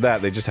part. After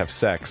that, they just have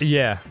sex.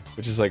 yeah.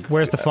 Which is like,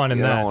 Where's the fun in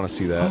I that? don't want to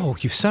see that. Oh,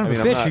 you son of I mean,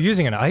 a I'm bitch! not- You're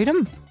using an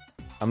item?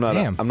 I'm not.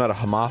 Damn. I'm not a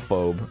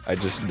homophobe.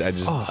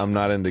 Oh. I'm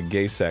not into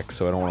gay sex,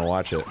 so I don't want to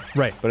watch it.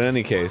 Right. But in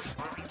any case,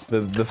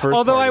 the first.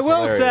 Although part I is will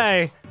hilarious.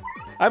 say,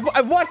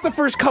 I've watched the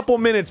first couple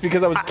minutes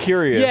because I was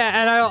curious.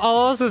 yeah, and I'll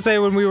also say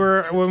when we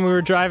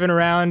were driving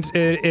around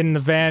in the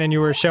van and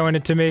you were showing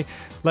it to me,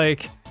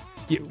 like.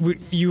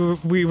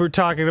 We were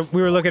talking,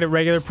 we were looking at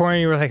regular porn,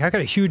 and you were like, I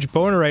got a huge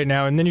boner right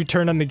now, and then you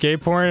turned on the gay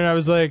porn, and I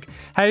was like,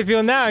 how you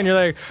feel now? And you're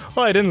like,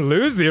 well, I didn't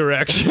lose the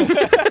erection.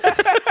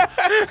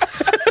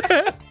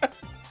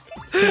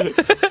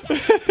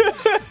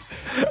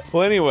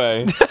 Well,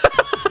 anyway,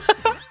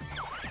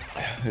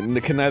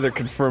 can neither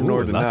confirm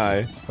nor Ooh,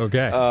 deny.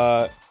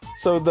 Okay.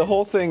 So the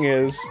whole thing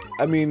is,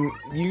 I mean,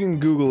 you can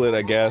Google it,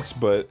 I guess,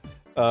 but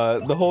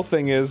the whole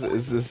thing is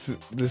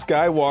this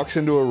guy walks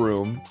into a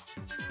room,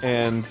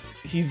 and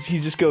he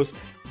just goes,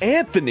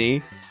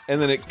 Anthony,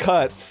 and then it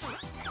cuts,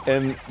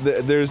 and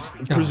there's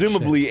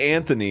presumably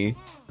Anthony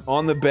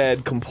on the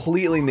bed,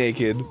 completely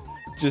naked,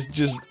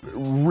 just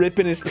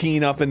ripping his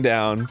peen up and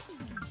down,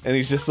 and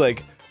he's just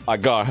like, I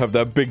gotta have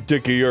that big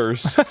dick of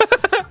yours,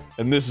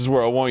 and this is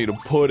where I want you to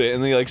put it,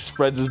 and then he like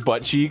spreads his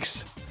butt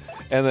cheeks.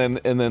 And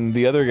then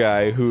the other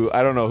guy, who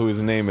I don't know who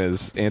his name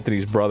is,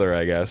 Anthony's brother,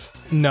 I guess,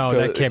 no,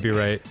 that can't be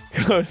right.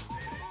 goes,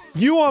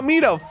 "You want me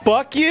to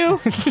fuck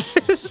you?"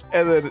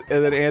 and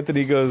then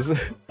Anthony goes,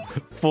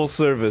 "Full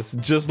service,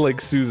 just like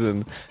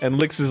Susan," and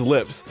licks his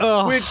lips,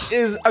 Ugh. which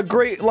is a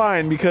great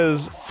line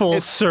because Full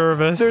it's-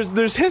 service.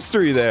 There's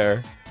history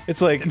there.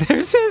 It's like,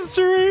 There's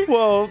history.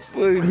 well,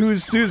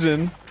 who's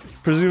Susan?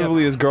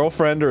 Presumably his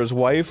girlfriend or his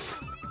wife.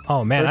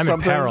 Oh man, Or I'm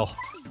something. in peril.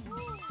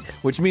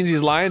 Which means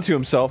he's lying to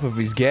himself if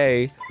he's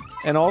gay,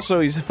 and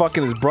also he's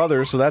fucking his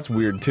brother, so that's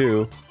weird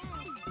too.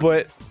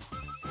 But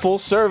full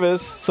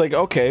service, it's like,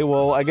 okay,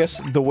 well, I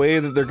guess the way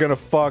that they're gonna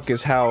fuck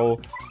is how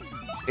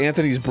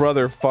Anthony's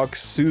brother fucks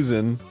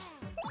Susan.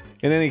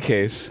 In any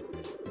case,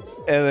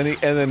 and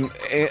then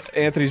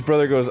Anthony's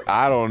brother goes,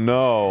 I don't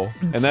know,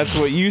 and that's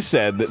what you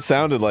said. That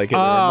sounded like it. It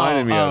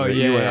reminded me of it.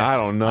 yeah, You went, yeah. I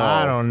don't know.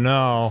 I don't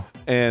know.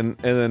 And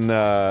then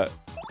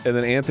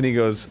Anthony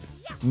goes,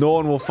 no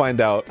one will find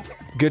out.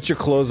 Get your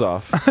clothes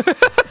off.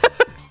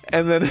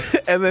 and then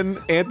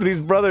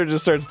Anthony's brother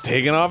just starts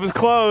taking off his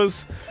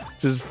clothes,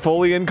 just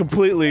fully and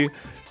completely.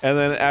 And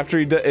then after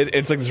he does,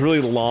 it's like this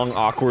really long,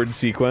 awkward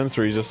sequence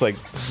where he's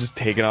just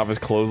taking off his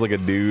clothes like a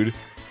dude.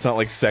 It's not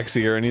like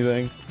sexy or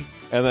anything.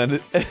 And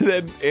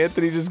then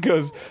Anthony just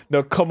goes,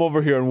 "Now come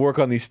over here and work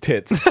on these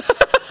tits."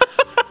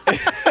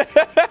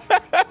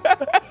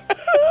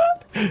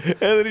 And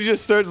then he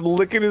just starts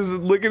licking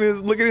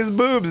his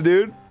boobs,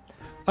 dude.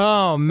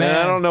 Oh man. And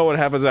I don't know what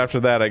happens after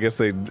that. I guess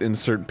they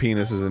insert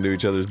penises into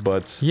each other's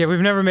butts. Yeah,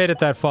 we've never made it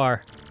that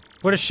far.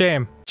 What a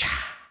shame.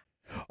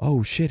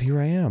 Oh shit, here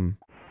I am.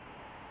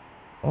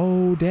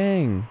 Oh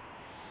dang.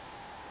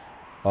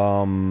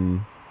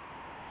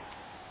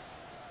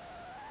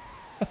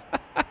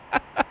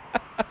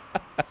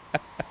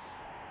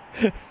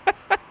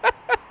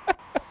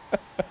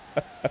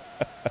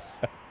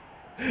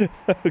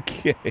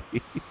 Okay.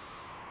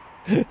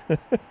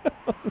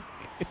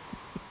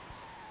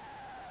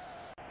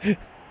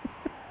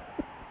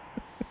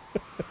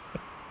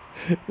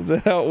 Is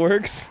that how it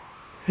works?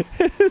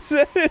 Is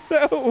that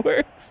how it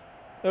works?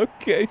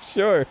 Okay,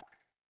 sure.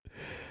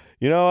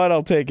 You know what?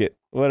 I'll take it.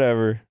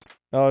 Whatever.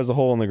 Oh, there's a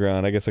hole in the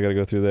ground. I guess I gotta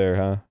go through there,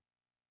 huh?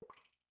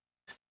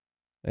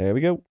 There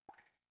we go.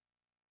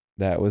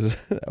 That was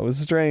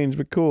strange,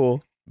 but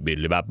cool.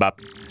 Biddly-bop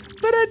bop.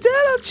 But I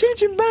doubt I'll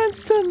change your mind,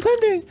 so I'm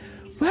wondering,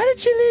 why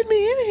did you lead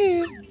me in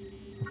here?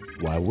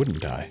 Why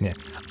wouldn't I? Yeah,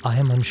 I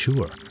am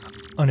unsure.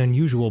 An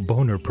unusual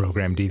boner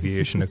program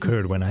deviation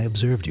occurred when I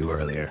observed you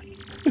earlier.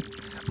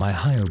 My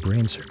higher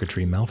brain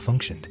circuitry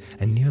malfunctioned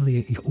and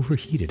nearly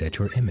overheated at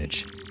your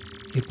image.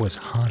 It was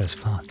hot as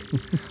fuck.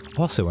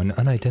 Also, an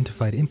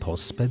unidentified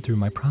impulse sped through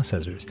my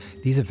processors.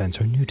 These events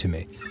are new to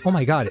me. Oh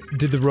my god,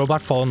 did the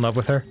robot fall in love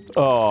with her?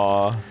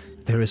 Aww.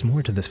 There is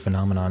more to this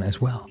phenomenon as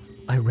well.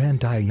 I ran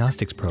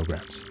diagnostics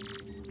programs,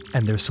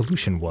 and their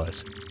solution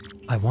was,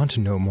 I want to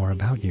know more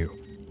about you.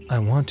 I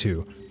want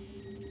to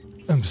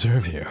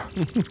observe you.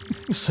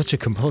 Such a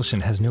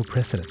compulsion has no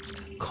precedence.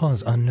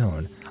 Cause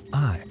unknown.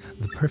 I,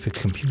 the perfect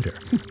computer.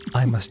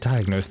 I must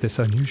diagnose this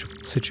unusual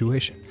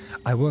situation.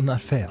 I will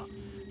not fail.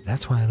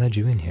 That's why I led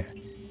you in here.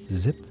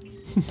 Zip.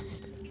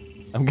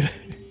 I'm gonna...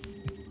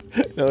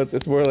 No,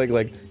 it's more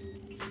like...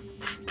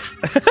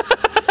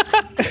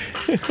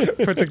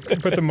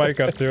 Put the mic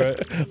up to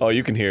it. Oh,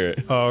 you can hear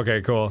it. Oh, okay,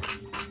 cool.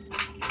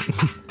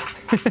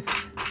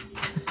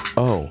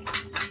 Oh.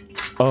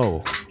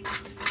 Oh.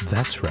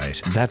 That's right.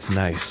 That's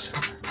nice.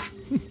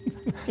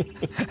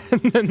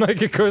 And then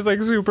like it goes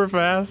like super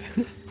fast.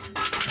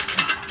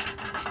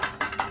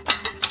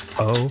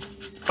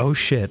 Oh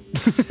shit.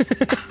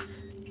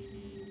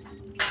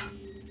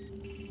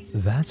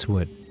 That's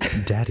what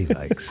Daddy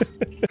likes.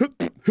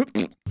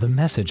 The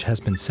message has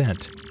been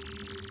sent.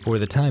 For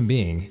the time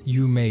being,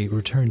 you may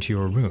return to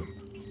your room.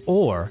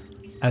 Or,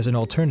 as an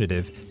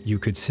alternative, you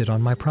could sit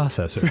on my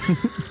processor.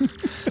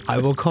 I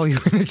will call you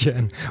in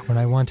again when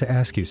I want to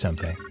ask you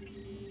something.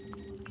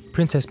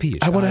 Princess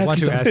Peach, I want to ask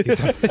you something.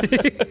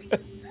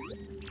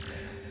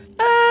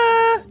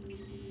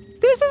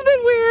 This has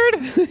been weird.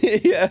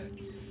 Yeah.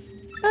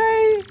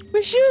 I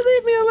wish you would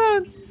leave me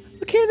alone.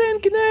 Okay then,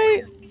 good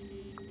night.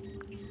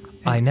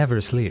 I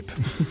never sleep.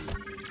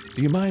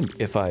 Do you mind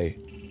if I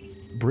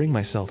bring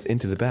myself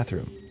into the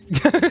bathroom?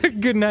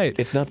 Good night.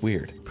 It's not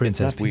weird.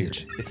 Princess it's not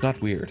Peach. weird. It's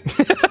not weird.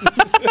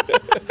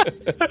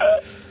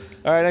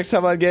 All right, next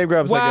time on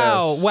GameGrumps,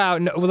 I guess. Wow.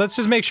 No, well, let's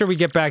just make sure we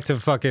get back to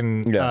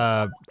fucking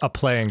a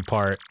playing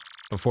part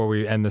before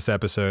we end this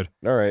episode.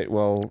 All right,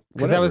 well,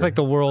 because that was like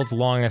the world's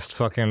longest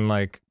fucking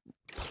like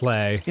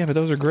play. Yeah, but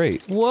those are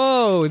great.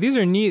 Whoa, these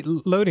are neat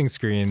loading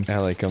screens. I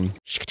like them.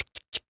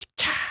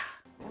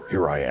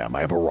 Here I am.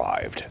 I have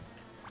arrived.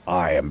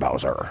 I am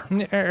Bowser.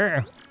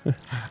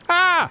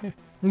 Ah!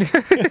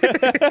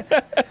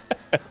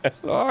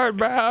 Lord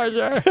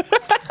Bowser.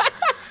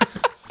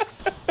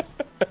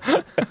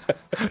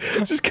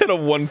 Just kind of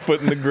 1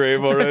 foot in the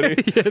grave already.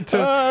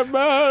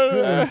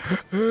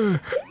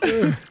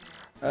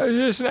 I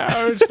just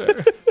now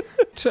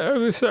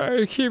terribly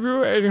sorry to keep you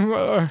waiting,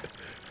 my lord.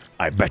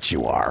 I bet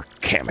you are,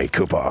 Cammy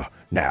Koopa.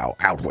 Now,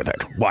 out with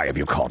it. Why have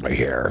you called me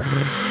here?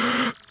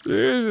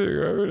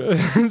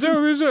 Don't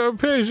be so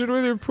patient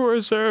with your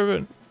poor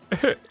servant.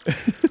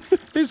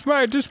 It's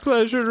my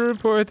displeasure to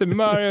report that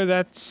Mario,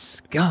 that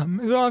scum,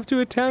 is off to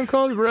a town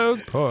called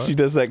Rogueport. She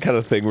does that kind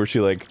of thing where she,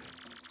 like,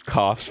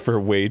 coughs for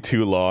way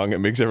too long. It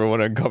makes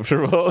everyone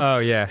uncomfortable. Oh,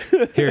 yeah.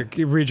 Here,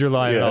 read your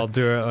line and I'll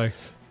do it, like...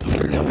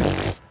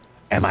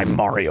 Am I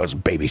Mario's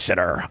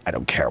babysitter? I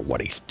don't care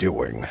what he's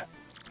doing.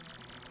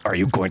 Are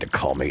you going to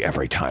call me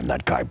every time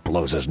that guy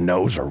blows his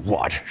nose or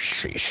what?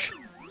 Sheesh.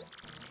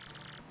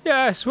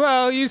 Yes,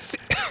 well, you see...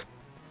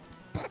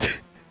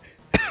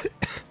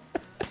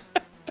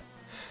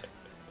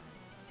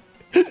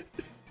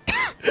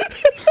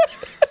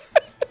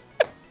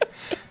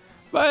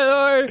 My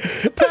lord,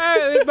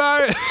 apparently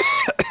Mario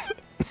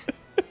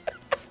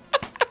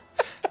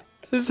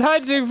is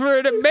hunting for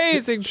an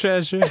amazing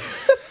treasure.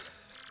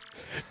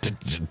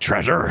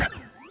 Treasure?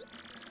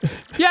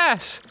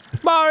 Yes,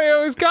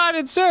 Mario has gone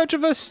in search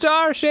of a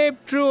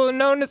star-shaped jewel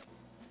known as...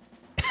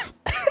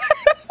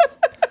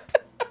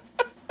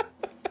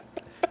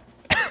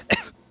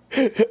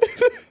 the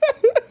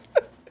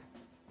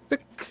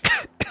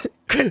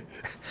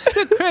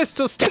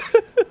crystal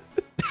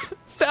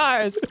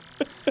stars.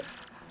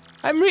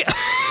 I'm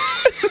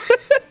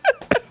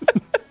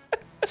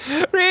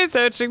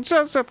researching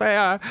just what they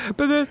are,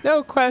 but there's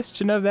no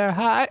question of their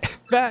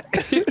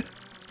value.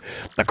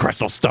 The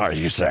crystal stars,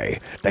 you say?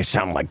 They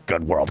sound like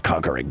good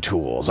world-conquering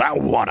tools. I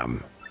want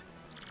them.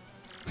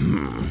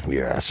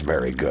 Yes,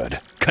 very good.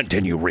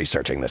 Continue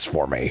researching this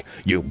for me,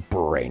 you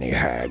brainy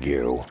hag,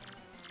 you.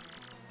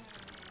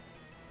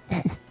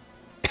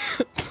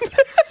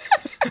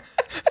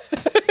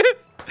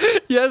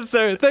 Yes,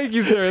 sir. Thank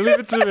you, sir. Leave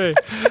it to me.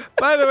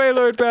 By the way,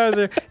 Lord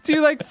Bowser, do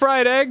you like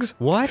fried eggs?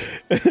 What?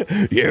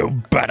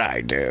 You bet I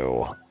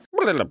do.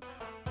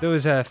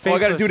 Those faceless. Oh, I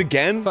gotta do it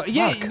again?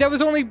 Yeah, Fuck. that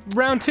was only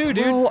round 2,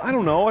 dude. Well, I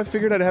don't know. I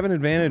figured I'd have an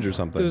advantage or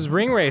something. Those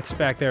ring wraiths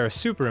back there are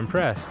super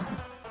impressed.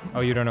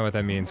 Oh, you don't know what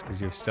that means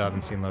because you still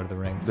haven't seen Lord of the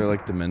Rings. They're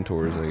like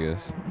Dementors, I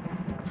guess,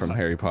 from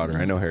Harry Potter.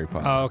 I know Harry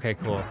Potter. Oh, okay,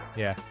 cool.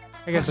 Yeah.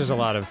 I guess there's a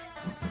lot of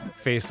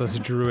faceless,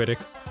 druidic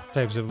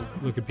types of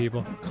looking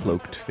people.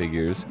 Cloaked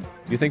figures.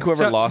 Do you think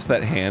whoever lost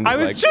that hand I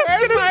was like, just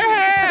 "Where's gonna my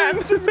hand?" I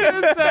was just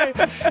gonna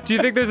say. Do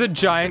you think there's a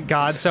giant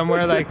god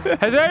somewhere like,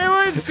 has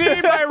anyone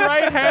seen my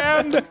right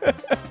hand?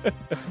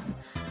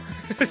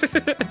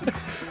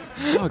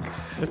 Fuck.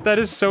 That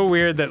is so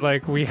weird that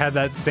like we had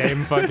that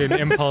same fucking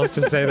impulse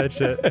to say that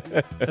shit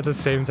at the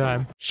same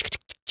time.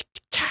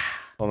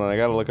 Hold on, I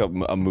gotta look up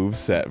a move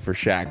set for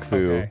Shaq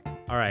Fu. Okay.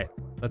 All right.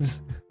 Let's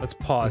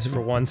pause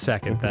for 1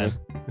 second then.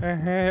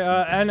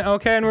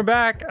 And we're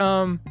back.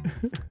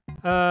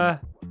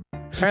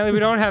 Apparently we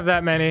don't have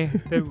that many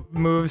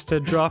moves to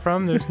draw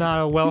from. There's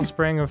not a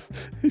wellspring of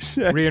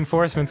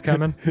reinforcements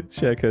coming.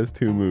 Shaq has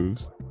 2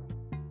 moves.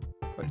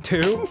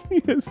 2?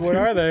 He has What 2.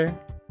 are they?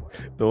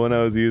 The one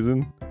I was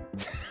using.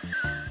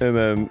 And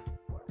then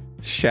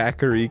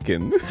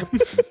Shaq-a-reekin.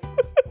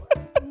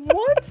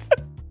 What?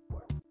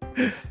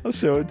 I'll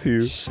show it to you.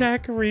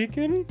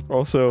 Shaq-a-reekin?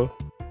 Also,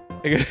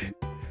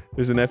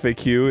 there's an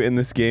FAQ in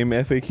this game,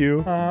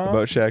 FAQ,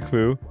 about Shaq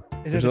Fu.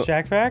 Is it a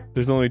Shaq fact?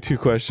 There's only 2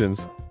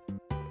 questions.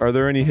 Are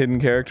there any hidden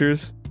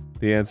characters?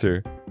 The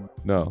answer,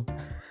 no.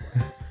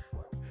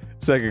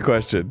 Second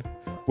question.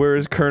 Where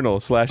is Colonel /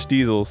 Diesel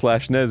 /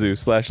 Nezu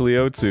 /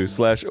 Liotsu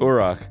 /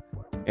 Urok?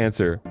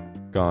 Answer,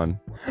 gone.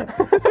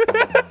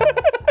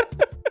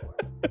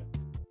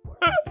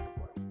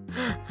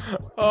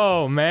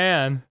 Oh,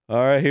 man.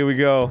 Alright, here we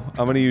go.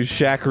 I'm gonna use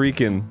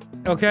Shaq-a-reekin.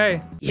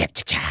 Okay.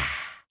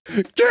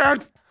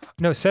 Dad!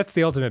 No, Set's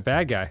the ultimate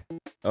bad guy.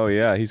 Oh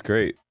yeah, he's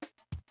great.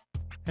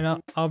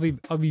 And I'll be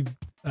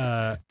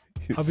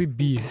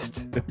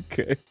Beast.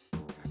 Okay.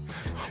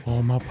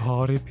 All my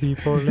party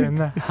people in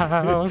the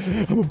house.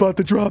 I'm about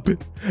to drop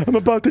it. I'm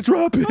about to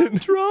drop it. I'm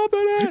dropping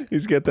it.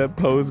 He's got that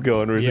pose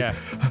going where he's Yeah.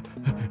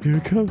 like, here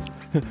it comes.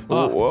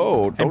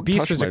 Whoa, don't And Beast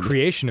touch was my... a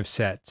creation of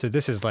Set, so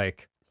this is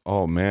like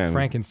Oh man.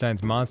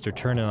 Frankenstein's monster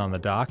turning on the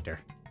doctor.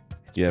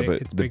 It's Yeah, big- but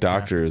it's the big time.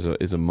 doctor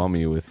is a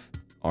mummy with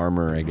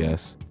armor, I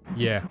guess.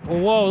 Yeah. Oh,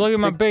 whoa, look at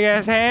my big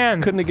ass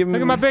hands. Couldn't have given Look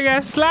me at my big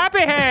ass slappy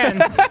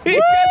hands. He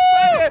can't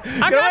say it.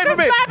 I Get got away the from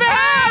me. slappy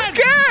hands. I'm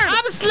scared.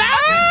 I'm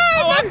slapping.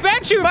 Oh, I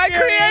bet you. My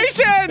furious.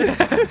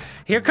 creation.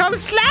 Here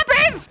comes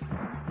slappies.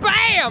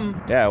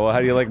 Bam. Yeah, well, how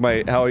do you like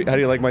my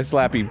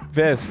slappy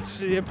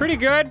fists? Yeah, pretty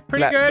good.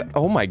 Pretty good.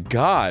 Oh my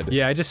god.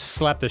 Yeah, I just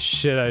slapped the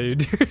shit out of you,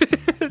 dude.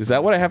 Is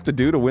that what I have to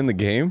do to win the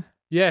game?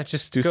 Yeah,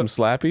 just Do go, some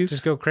slappies?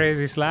 Just go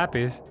crazy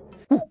slappies.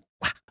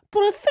 But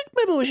I think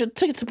maybe we should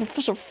take it to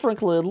Professor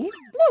Franklin. Let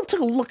him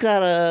take a look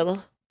at it.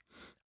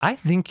 I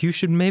think you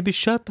should maybe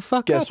shut the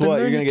fuck Guess up.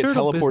 what? You're gonna get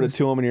teleported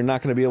to him, and you're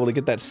not gonna be able to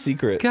get that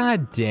secret.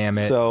 God damn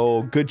it.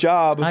 So good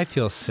job. I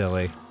feel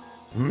silly.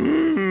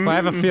 But I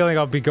have a feeling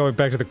I'll be going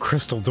back to the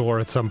crystal door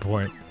at some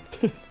point.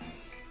 Yeah,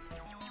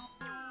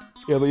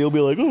 but you'll be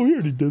like, oh, we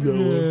already did that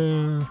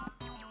one.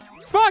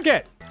 Fuck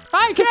it!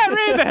 I can't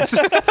read this!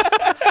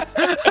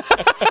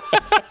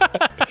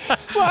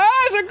 My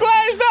eyes are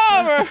glazed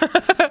over.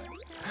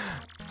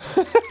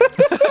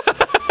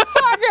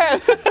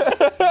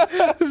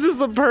 This is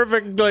the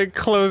perfect, like,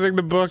 closing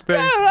the book thing.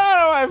 Get it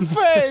out of my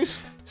face.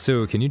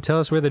 So, can you tell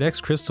us where the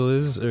next crystal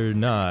is, or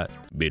not?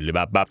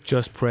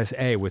 Just press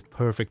A with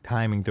perfect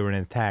timing during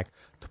an attack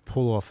to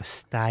pull off a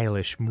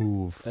stylish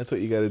move. That's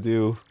what you gotta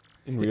do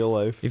in real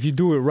life. If you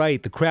do it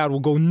right, the crowd will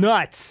go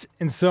nuts,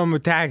 and some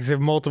attacks have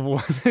multiple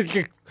ones.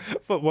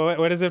 But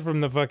what is it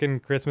from the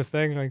fucking Christmas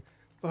thing? Like,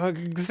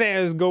 fucking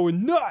Santa's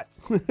going nuts!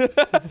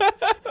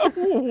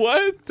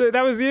 What?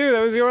 That was you,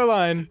 that was your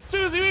line.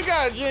 Susie, we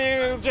got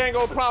a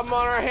jangle problem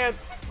on our hands.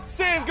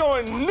 Santa's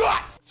going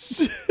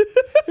nuts.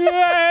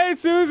 Hey,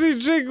 Susie,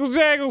 jingle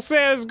jangle,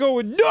 Santa's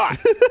going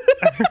nuts!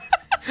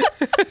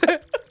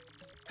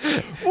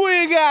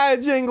 We got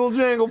a jingle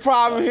jangle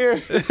problem here.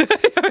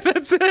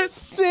 That's it.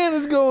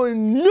 Santa's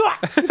going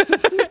nuts.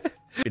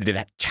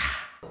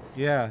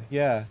 Yeah.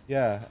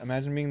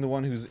 Imagine being the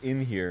one who's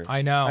in here.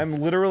 I know.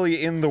 I'm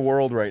literally in the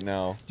world right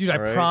now. Dude, I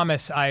all right?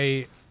 promise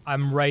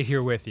I'm right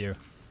here with you.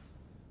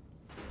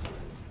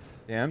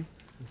 Dan?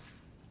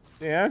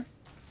 Dan?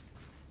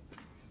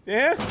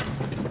 Dan?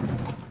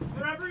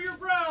 Wherever you're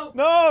bro!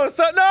 No!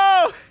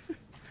 No!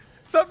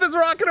 Something's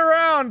rocking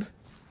around!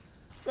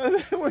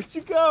 Where'd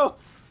you go?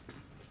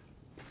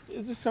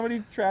 Is there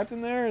somebody trapped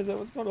in there? Is that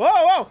what's going on?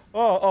 Whoa!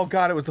 Oh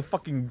god, it was the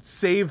fucking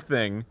save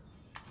thing.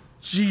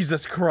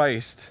 Jesus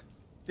Christ.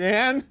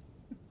 Dan?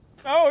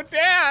 Oh,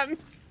 Dan!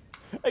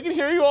 I can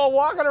hear you all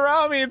walking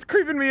around me. It's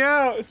creeping me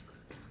out.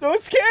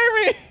 Don't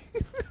scare me!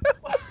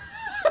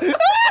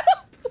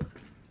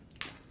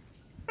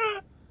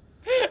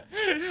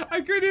 I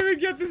couldn't even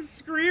get the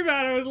scream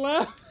out, I was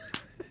loud.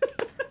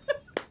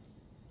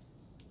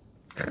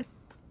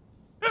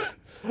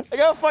 I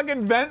got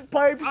fucking vent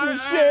pipes and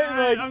shit. And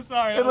like, I'm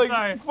sorry. and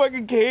like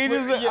fucking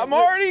cages. I'm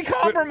already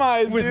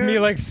compromised, With dude. me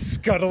like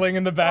scuttling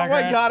in the Oh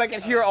background. my god, I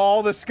can hear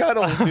all the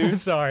scuttles, dude.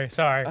 sorry.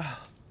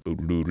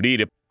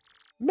 Madam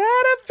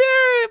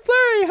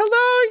Flurry,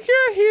 hello,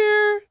 you're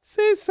here.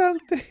 Say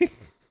something.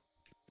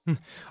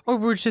 Oh,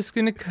 we're just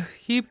gonna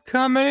keep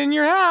coming in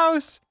your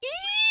house.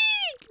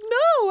 Eek!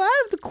 No, out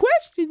of the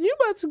question. You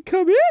mustn't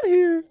come in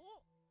here.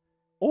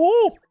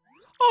 Oh.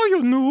 Oh,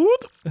 you nude?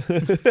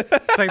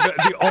 It's like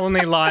the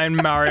only line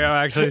Mario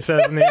actually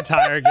says in the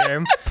entire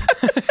game.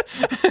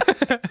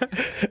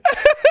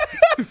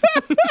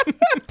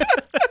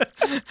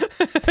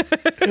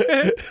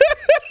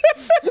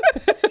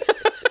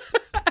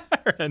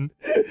 Aaron.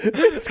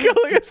 It's got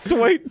like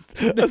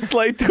a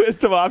slight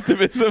twist of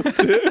optimism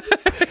too.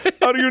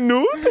 Are you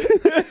nude?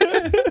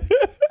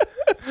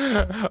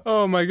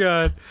 Oh my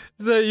god.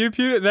 Is that you,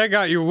 Peter? That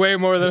got you way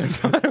more than I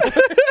thought it would.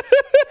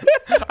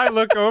 I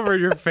look over,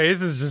 your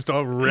face is just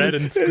all red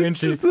and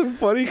squinchy. It's just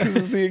funny because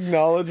it's the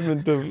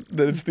acknowledgement of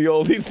that it's the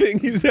only thing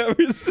he's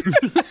ever said.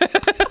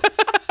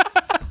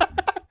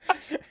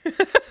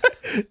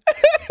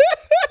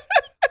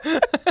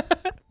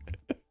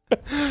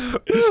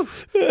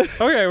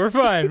 Okay, we're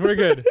fine. We're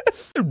good.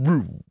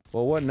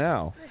 Well, what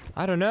now?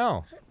 I don't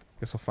know.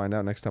 Guess I'll find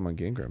out next time on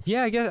GameGrumps.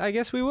 Yeah, I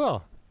guess we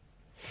will.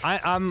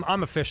 I'm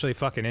officially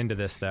fucking into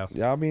this though.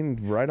 Yeah, I mean,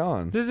 right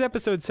on. This is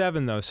episode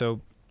 7 though,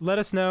 so let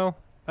us know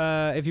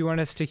if you want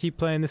us to keep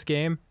playing this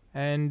game,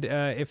 and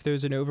if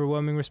there's an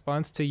overwhelming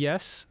response to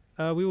yes,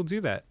 we will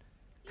do that.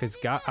 Cause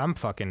God,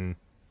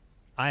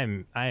 I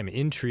am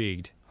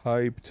intrigued.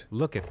 Hyped.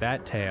 Look at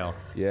that tail.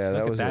 Yeah, Look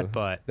that at was that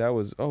butt. That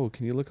was. Oh,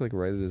 can you look like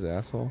right at his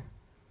asshole?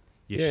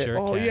 You Yeah. sure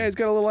Oh can. yeah, he's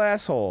got a little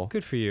asshole.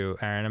 Good for you,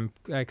 Aaron.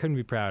 I couldn't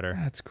be prouder.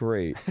 That's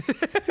great.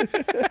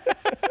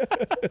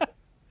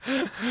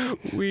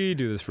 We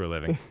do this for a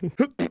living.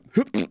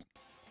 Wasn't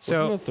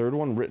So the third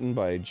one written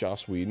by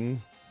Joss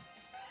Whedon?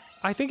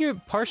 I think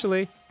it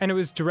partially, and it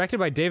was directed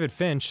by David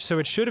Finch, so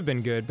it should have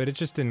been good, but it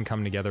just didn't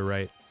come together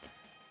right.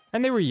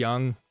 And they were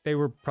young. They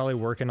were probably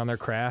working on their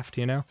craft,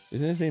 you know?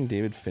 Isn't his name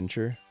David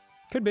Fincher?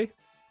 Could be.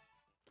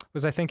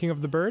 Was I thinking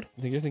of the bird?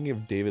 I think you're thinking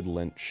of David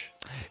Lynch.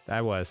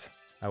 I was.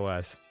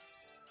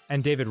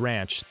 And David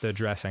Ranch, the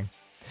dressing.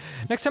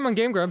 Next time on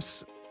Game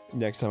Grumps.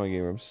 Next time on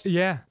GameGrumps.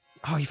 Yeah.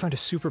 Oh, you found a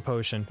super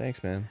potion.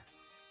 Thanks, man.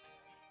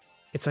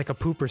 It's like a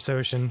pooper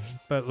potion,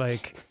 but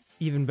like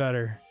even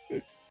better.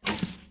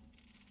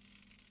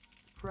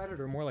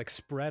 Predator, more like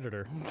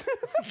spreadator.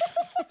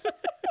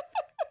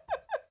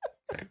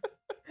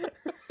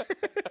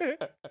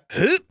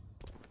 Because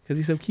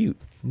he's so cute.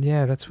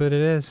 Yeah, that's what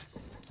it is.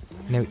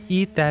 Now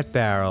eat that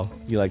barrel,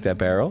 You like that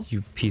barrel?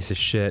 you piece of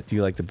shit. Do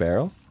you like the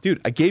barrel? Dude,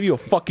 I gave you a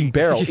fucking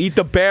barrel. Eat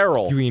the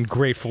barrel. You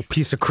ungrateful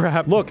piece of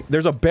crap. Look,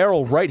 there's a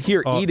barrel right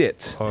here. Oh. Eat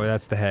it. Oh,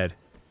 that's the head.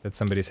 That's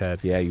somebody's head.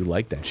 Yeah, you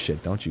like that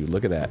shit, don't you?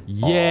 Look at that.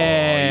 Yeah,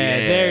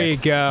 there you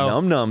go.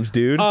 Num nums,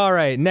 dude. All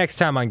right, next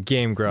time on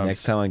Game Grumps.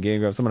 Next time on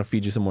GameGrumps, I'm gonna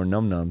feed you some more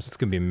num nums. It's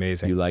gonna be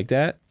amazing. You like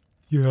that?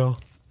 Yeah,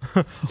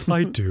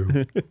 I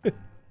do.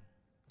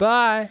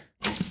 Bye.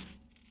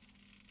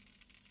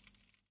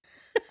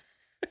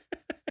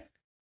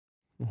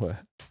 What?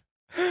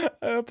 I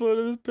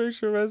uploaded this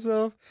picture of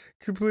myself,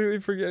 completely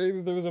forgetting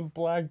that there was a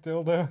black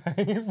dildo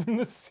hanging from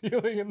the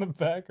ceiling in the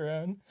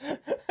background.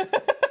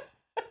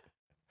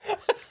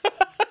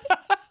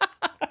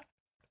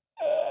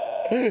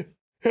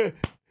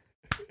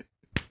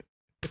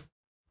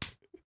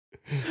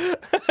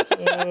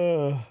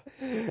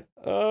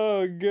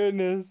 Oh,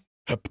 goodness.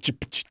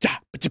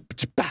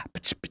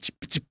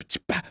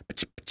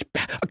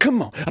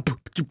 Come on.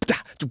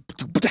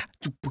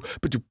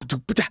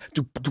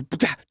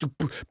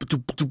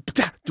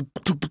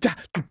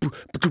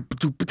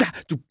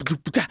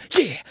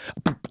 Yeah.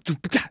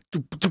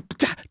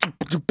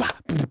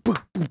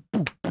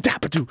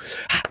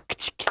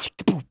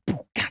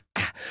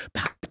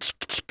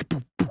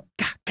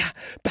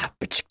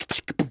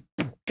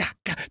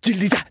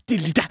 Jiggly da,